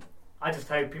 I just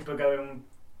hope people go in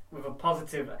with a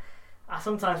positive. I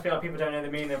sometimes feel like people don't know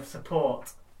the meaning of supporter.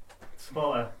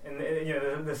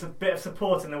 There's a bit of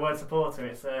support in the word supporter.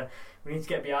 It's we need to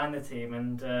get behind the team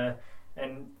and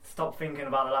stop thinking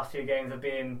about the last few games of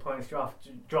being points dropped.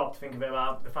 Think a bit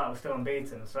about the fact we're still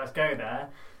unbeaten. So let's go there.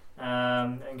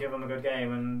 And give them a good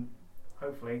game, and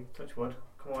hopefully, touch wood,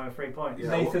 come away with 3 points. Yeah.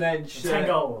 Nathan Edge, 10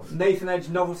 goals. Nathan Edge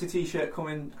novelty T-shirt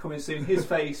coming soon. His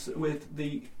face with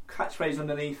the catchphrase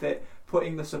underneath it,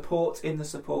 putting the support in the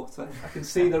supporter. I can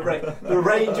see the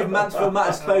range of Mansfield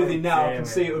Matters clothing now. I can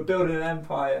see it. We're building an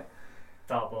empire.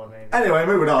 Dartboard, maybe. Anyway,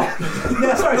 moving on.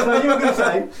 Yeah, sorry, you were going to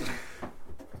say.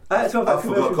 I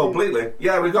forgot completely.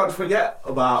 Yeah, we've got to forget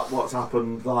about what's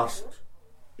happened last.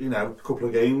 Couple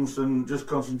of games, and just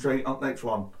concentrate on the next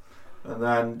one, and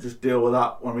then just deal with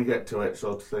that when we get to it,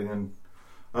 sort of thing. And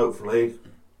hopefully,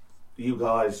 you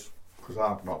guys, because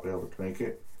I'll not be able to make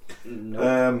it,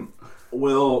 nope.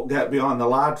 we'll get behind the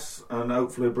lads and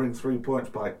hopefully bring 3 points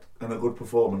back and a good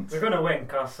performance. We're going to win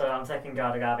because I'm taking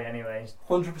Garda anyway.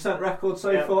 100% record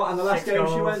so far, and the last game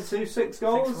she went to 6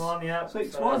 goals. 6-1, yeah.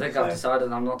 6-1. I think I've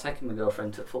decided I'm not taking my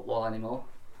girlfriend to football anymore.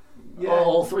 Yeah.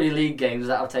 All 3 league games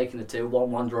that I've taken her to,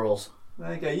 1-1 draws.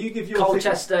 There you go. You give your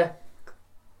Colchester,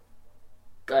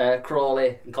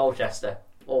 Crawley, and Colchester,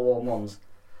 all 1-1s.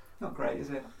 Not great, is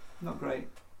it? Not great.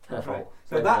 Her fault.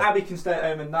 So that Abbey can stay at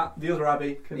home, and the other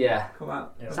Abbey can come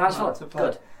out. Yeah. Sounds fun.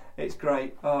 Good. It's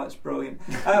great. Oh, it's brilliant.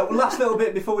 Last little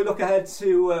bit before we look ahead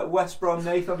to West Brom.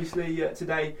 Nath, obviously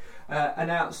today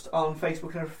announced on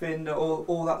Facebook and everything,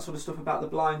 all that sort of stuff about the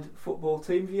blind football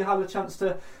team. Have you had a chance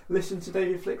to listen to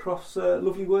David Flitcroft's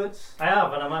lovely words? I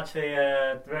have, and I'm actually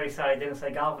really sorry I didn't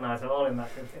say galvanise at all in that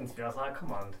interview. I was like,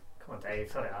 come on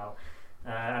Dave, sort it out.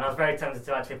 And I was very tempted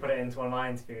to actually put it into one of my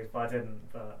interviews, but I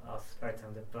didn't. But I was very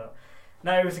tempted. But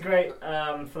no, it was a great.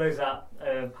 For those that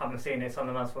haven't seen it, it's on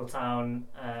the Mansfield Town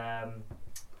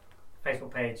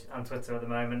Facebook page and Twitter at the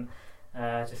moment.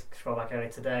 Just scroll back early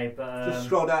today, but just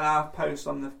scroll down our post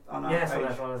on our page. Yes, on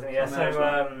that one, isn't it? Yeah.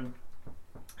 So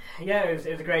yeah, it was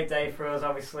a great day for us.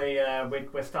 Obviously,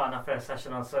 we're starting our first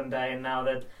session on Sunday, and now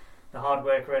that the hard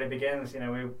work really begins,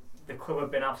 the club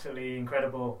have been absolutely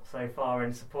incredible so far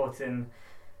in supporting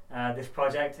this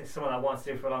project. It's something I wanted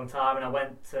to do for a long time, and I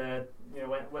went to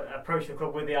approached the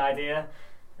club with the idea.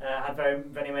 Had very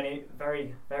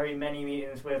many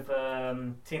meetings with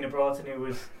Tina Broughton, who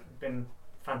has been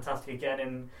fantastic again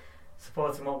in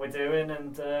supporting what we're doing,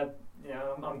 and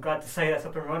I'm glad to say that's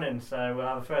up and running. So we'll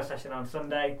have a first session on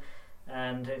Sunday,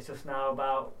 and it's just now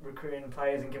about recruiting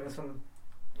players and giving some,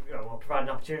 providing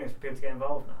opportunities for people to get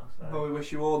involved now. So. Well, we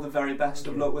wish you all the very best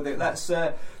of luck with it. Let's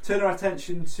turn our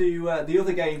attention to the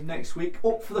other game next week,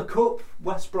 up for the Cup,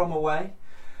 West Brom away.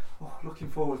 Oh, looking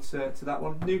forward to that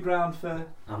one. New ground for...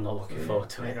 I'm not looking forward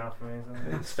to it.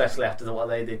 Especially after what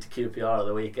they did to QPR at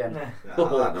the weekend.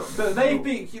 But they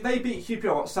beat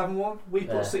QPR, what, 7-1? We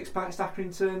put 6 packs,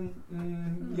 Accrington,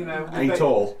 8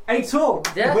 all. 8 all!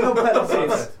 Yeah. Win on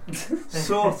penalties.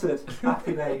 Sorted.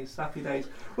 Happy days.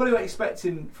 What are you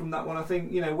expecting from that one? I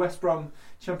think, West Brom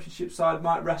Championship side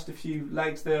might rest a few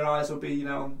legs. Their eyes will be,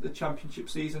 on the Championship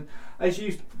season. As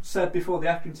you said before the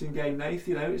Accrington game, Nath,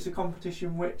 it's a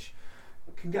competition which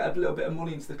can get a little bit of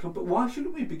money into the club. But why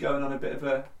shouldn't we be going on a bit of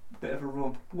a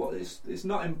run? It's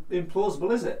not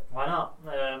implausible, is it? Why not?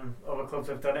 Other clubs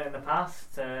have done it in the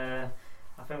past. I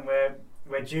think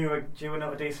we're due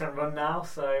another decent run now.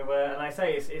 So, and I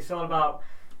say it's all about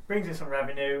brings in some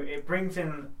revenue. It brings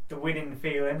in the winning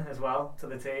feeling as well to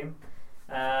the team.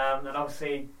 And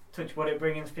obviously, touch wood, it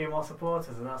brings in a few more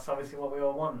supporters, and that's obviously what we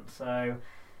all want. So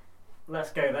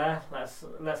let's go there. Let's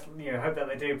hope that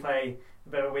they do play a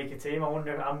bit of a weaker team. I'm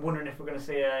wondering if we're going to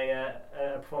see a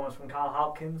performance from Carl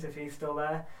Hopkins if he's still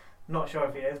there. Not sure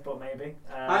if he is, but maybe.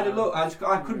 I had a look.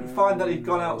 I couldn't find that he'd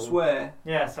gone elsewhere.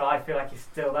 Yeah, so I feel like he's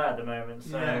still there at the moment.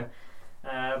 So,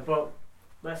 but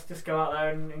let's just go out there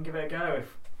and give it a go.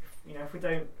 If we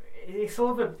don't, it's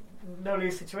sort of a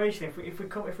no-lose situation.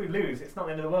 If we lose, it's not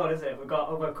the end of the world, is it? We've got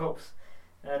other cups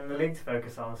and the league to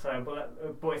focus on. So,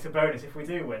 but it's a bonus if we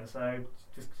do win. So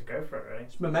just go for it, really.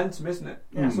 It's momentum, isn't it?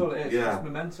 That's all it is. Yeah. It's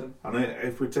momentum. And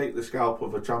if we take the scalp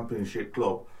of a Championship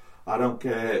club, I don't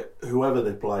care whoever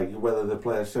they play, whether they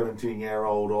play a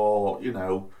 17-year-old or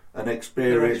an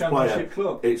experienced player.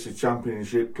 Club. It's a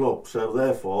Championship club. So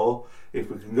therefore, if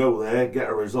we can go there, get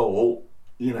a result,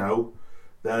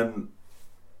 then.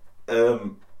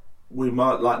 We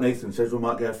might, like Nathan says, we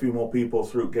might get a few more people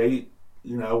through gate,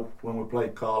 when we play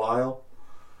Carlisle,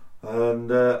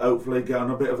 and hopefully get on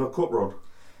a bit of a cup run.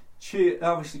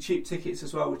 Obviously cheap tickets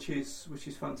as well, which is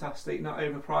fantastic. Not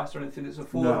overpriced or anything. It's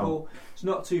affordable. No. It's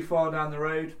not too far down the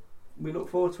road. We look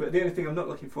forward to it. The only thing I'm not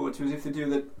looking forward to is if they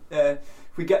do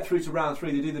if we get through to round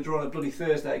 3, they do the draw on a bloody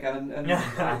Thursday again, and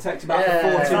it takes about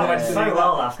 14 minutes to do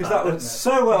that, because that went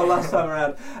so well last time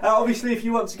around. Obviously, if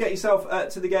you want to get yourself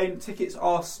to the game, tickets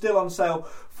are still on sale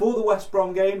for the West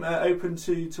Brom game, open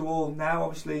to all now.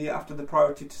 Obviously, after the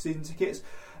priority to season tickets,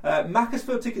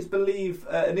 Macclesfield tickets, believe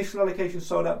initial allocation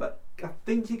sold out, but I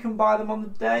think you can buy them on the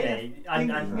day. Yeah, and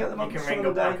you can get them on ring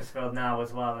up Macclesfield now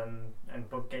as well, and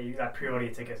get you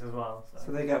priority tickets as well.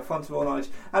 So they get fun to all knowledge.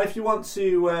 And if you want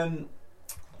to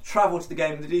travel to the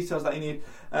game, the details that you need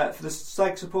for the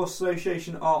Psych Support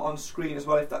Association are on screen as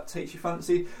well, if that takes your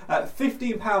fancy.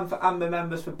 £15 for Amber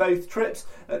members for both trips,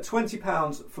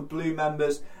 £20 for Blue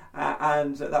members,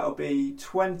 and that will be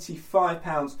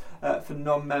 £25 for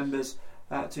non-members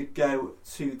to go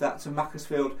to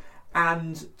Macclesfield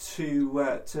and to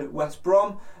West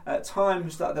Brom.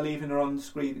 Times that they're leaving are on the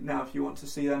screen now if you want to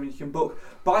see them. You can book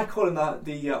by calling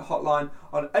the hotline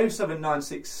on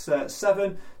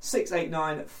 07967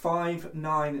 689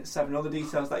 597. All the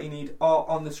details that you need are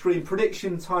on the screen.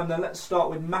 Prediction time then. Let's start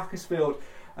with Macclesfield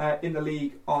in the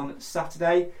league on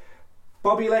Saturday.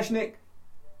 Bobby Leshnik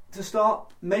to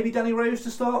start. Maybe Danny Rose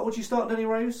to start. Would you start Danny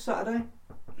Rose Saturday?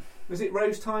 Was it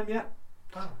Rose time yet?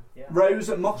 Oh, yeah. Rose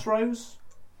at Moss Rose?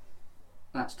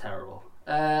 That's terrible.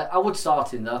 I would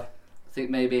start him though. I think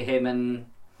maybe him and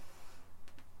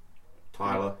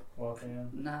Tyler.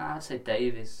 Nah, I'd say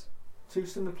Davies. Two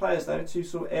similar players though, two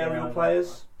sort of aerial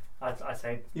players. I'd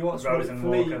say you want Rose somebody,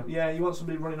 and for Walker. me, yeah, you want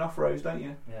somebody running off Rose, don't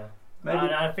you? Yeah.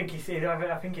 Maybe. I think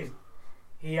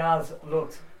he has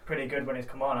looked pretty good when he's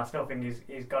come on. I still think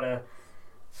he's got a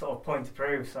sort of point to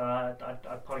prove, so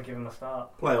I'd probably give him a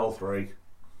start. Play all three.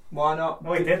 Why not?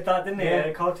 Well, he did that, didn't he? Yeah.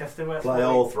 At Colchester. Play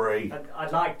all three. I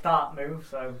like that move,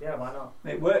 so yeah, why not?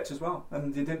 It worked as well,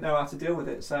 and they didn't know how to deal with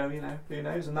it, so who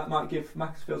knows? And that might give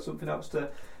Macclesfield something else to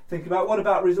think about. What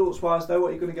about results-wise though?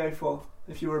 What are you going to go for?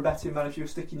 If you were a betting man, if you were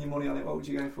sticking your money on it, what would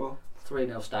you go for?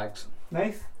 3-0 Stags.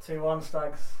 Nath? 2-1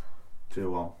 Stags.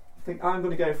 2-1. I think I'm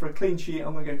going to go for a clean sheet.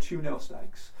 I'm going to go 2-0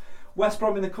 Stags. West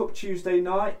Brom in the Cup Tuesday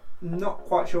night. Not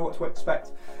quite sure what to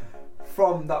expect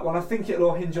from that one. I think it'll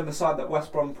all hinge on the side that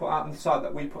West Brom put out and the side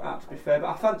that we put out, to be fair. But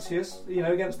I fancy us,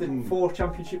 against the 4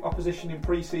 Championship opposition in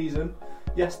pre-season.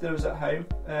 Yes, there was at home,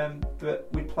 but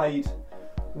we played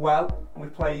well. We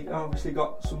obviously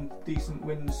got some decent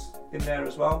wins in there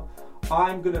as well.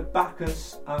 I'm going to back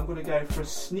us. I'm going to go for a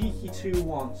sneaky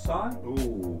 2-1. Si?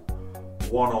 Ooh,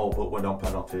 1-1 but win on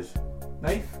penalties.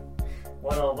 Nath?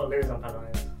 1-1 but lose on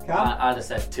penalties. I'd have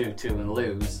said 2-2 and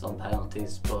lose on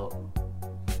penalties, but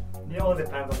it all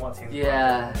depends on what team.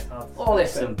 Yeah, all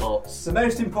ifs and buts. The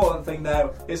most important thing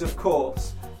though is of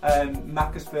course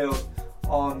Macclesfield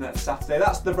on Saturday.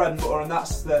 That's the bread and butter, and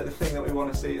that's the thing that we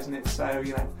want to see, isn't it? So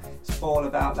it's all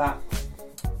about that.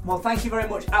 Well, thank you very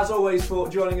much as always for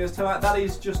joining us tonight. That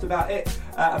is just about it.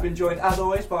 I've been joined as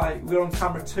always we're on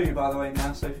camera 2 by the way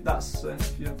now, so that's so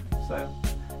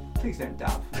please don't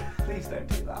dab. Please don't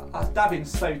do that.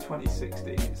 Dabbing's so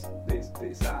 2016.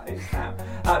 It's now.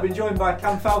 I've been joined by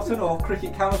Cam Felton, or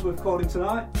Cricket Cam as we've called him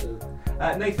tonight.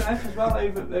 Nathan F as well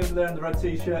over there in the red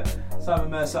t-shirt. Simon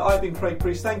Mercer. I've been Craig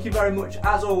Priest. Thank you very much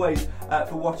as always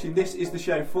for watching. This is the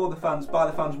show for the fans, by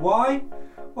the fans. Why?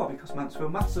 Well, because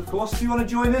Mansfield matters, of course. If you want to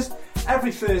join us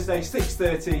every Thursday,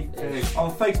 6:30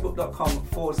 on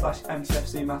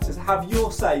facebook.com/MTFC Matters. Have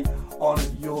your say on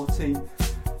your team.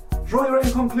 Draw your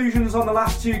own conclusions on the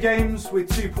last 2 games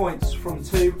with 2 points from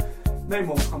 2. No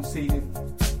more conceding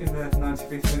in the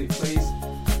 95th minute, please.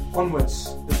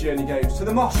 Onwards, the journey goes to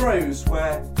the Moss Rose,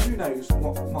 where who knows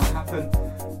what might happen.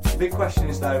 The big question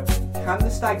is though, can the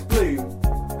Stags bloom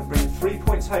and bring 3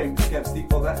 points home against the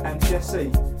other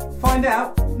MTFC? Find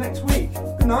out next week.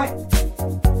 Good night.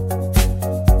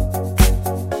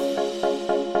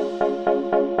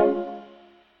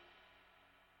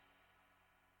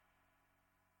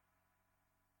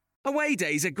 Away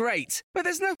days are great, but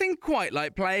there's nothing quite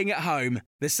like playing at home.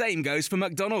 The same goes for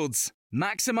McDonald's.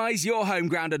 Maximise your home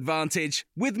ground advantage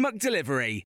with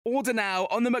McDelivery. Order now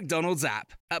on the McDonald's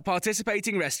app. At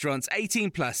participating restaurants,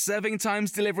 18 plus, serving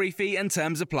times, delivery fee and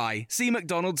terms apply. See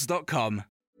mcdonalds.com.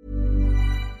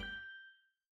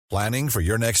 Planning for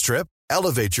your next trip?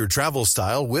 Elevate your travel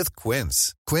style with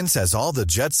Quince. Quince has all the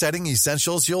jet-setting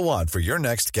essentials you'll want for your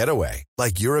next getaway,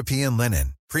 like European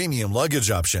linen, premium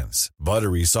luggage options,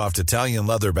 buttery soft Italian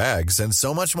leather bags, and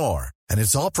so much more. And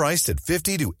it's all priced at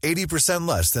 50 to 80%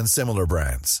 less than similar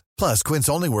brands. Plus, Quince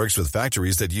only works with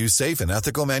factories that use safe and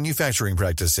ethical manufacturing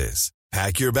practices.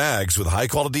 Pack your bags with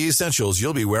high-quality essentials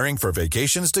you'll be wearing for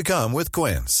vacations to come with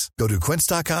Quince. Go to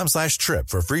quince.com/trip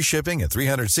for free shipping and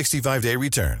 365-day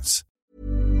returns.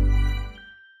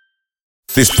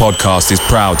 This podcast is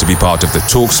proud to be part of the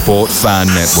TalkSport Fan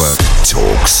Network.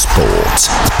 TalkSport.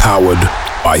 Powered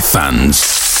by fans.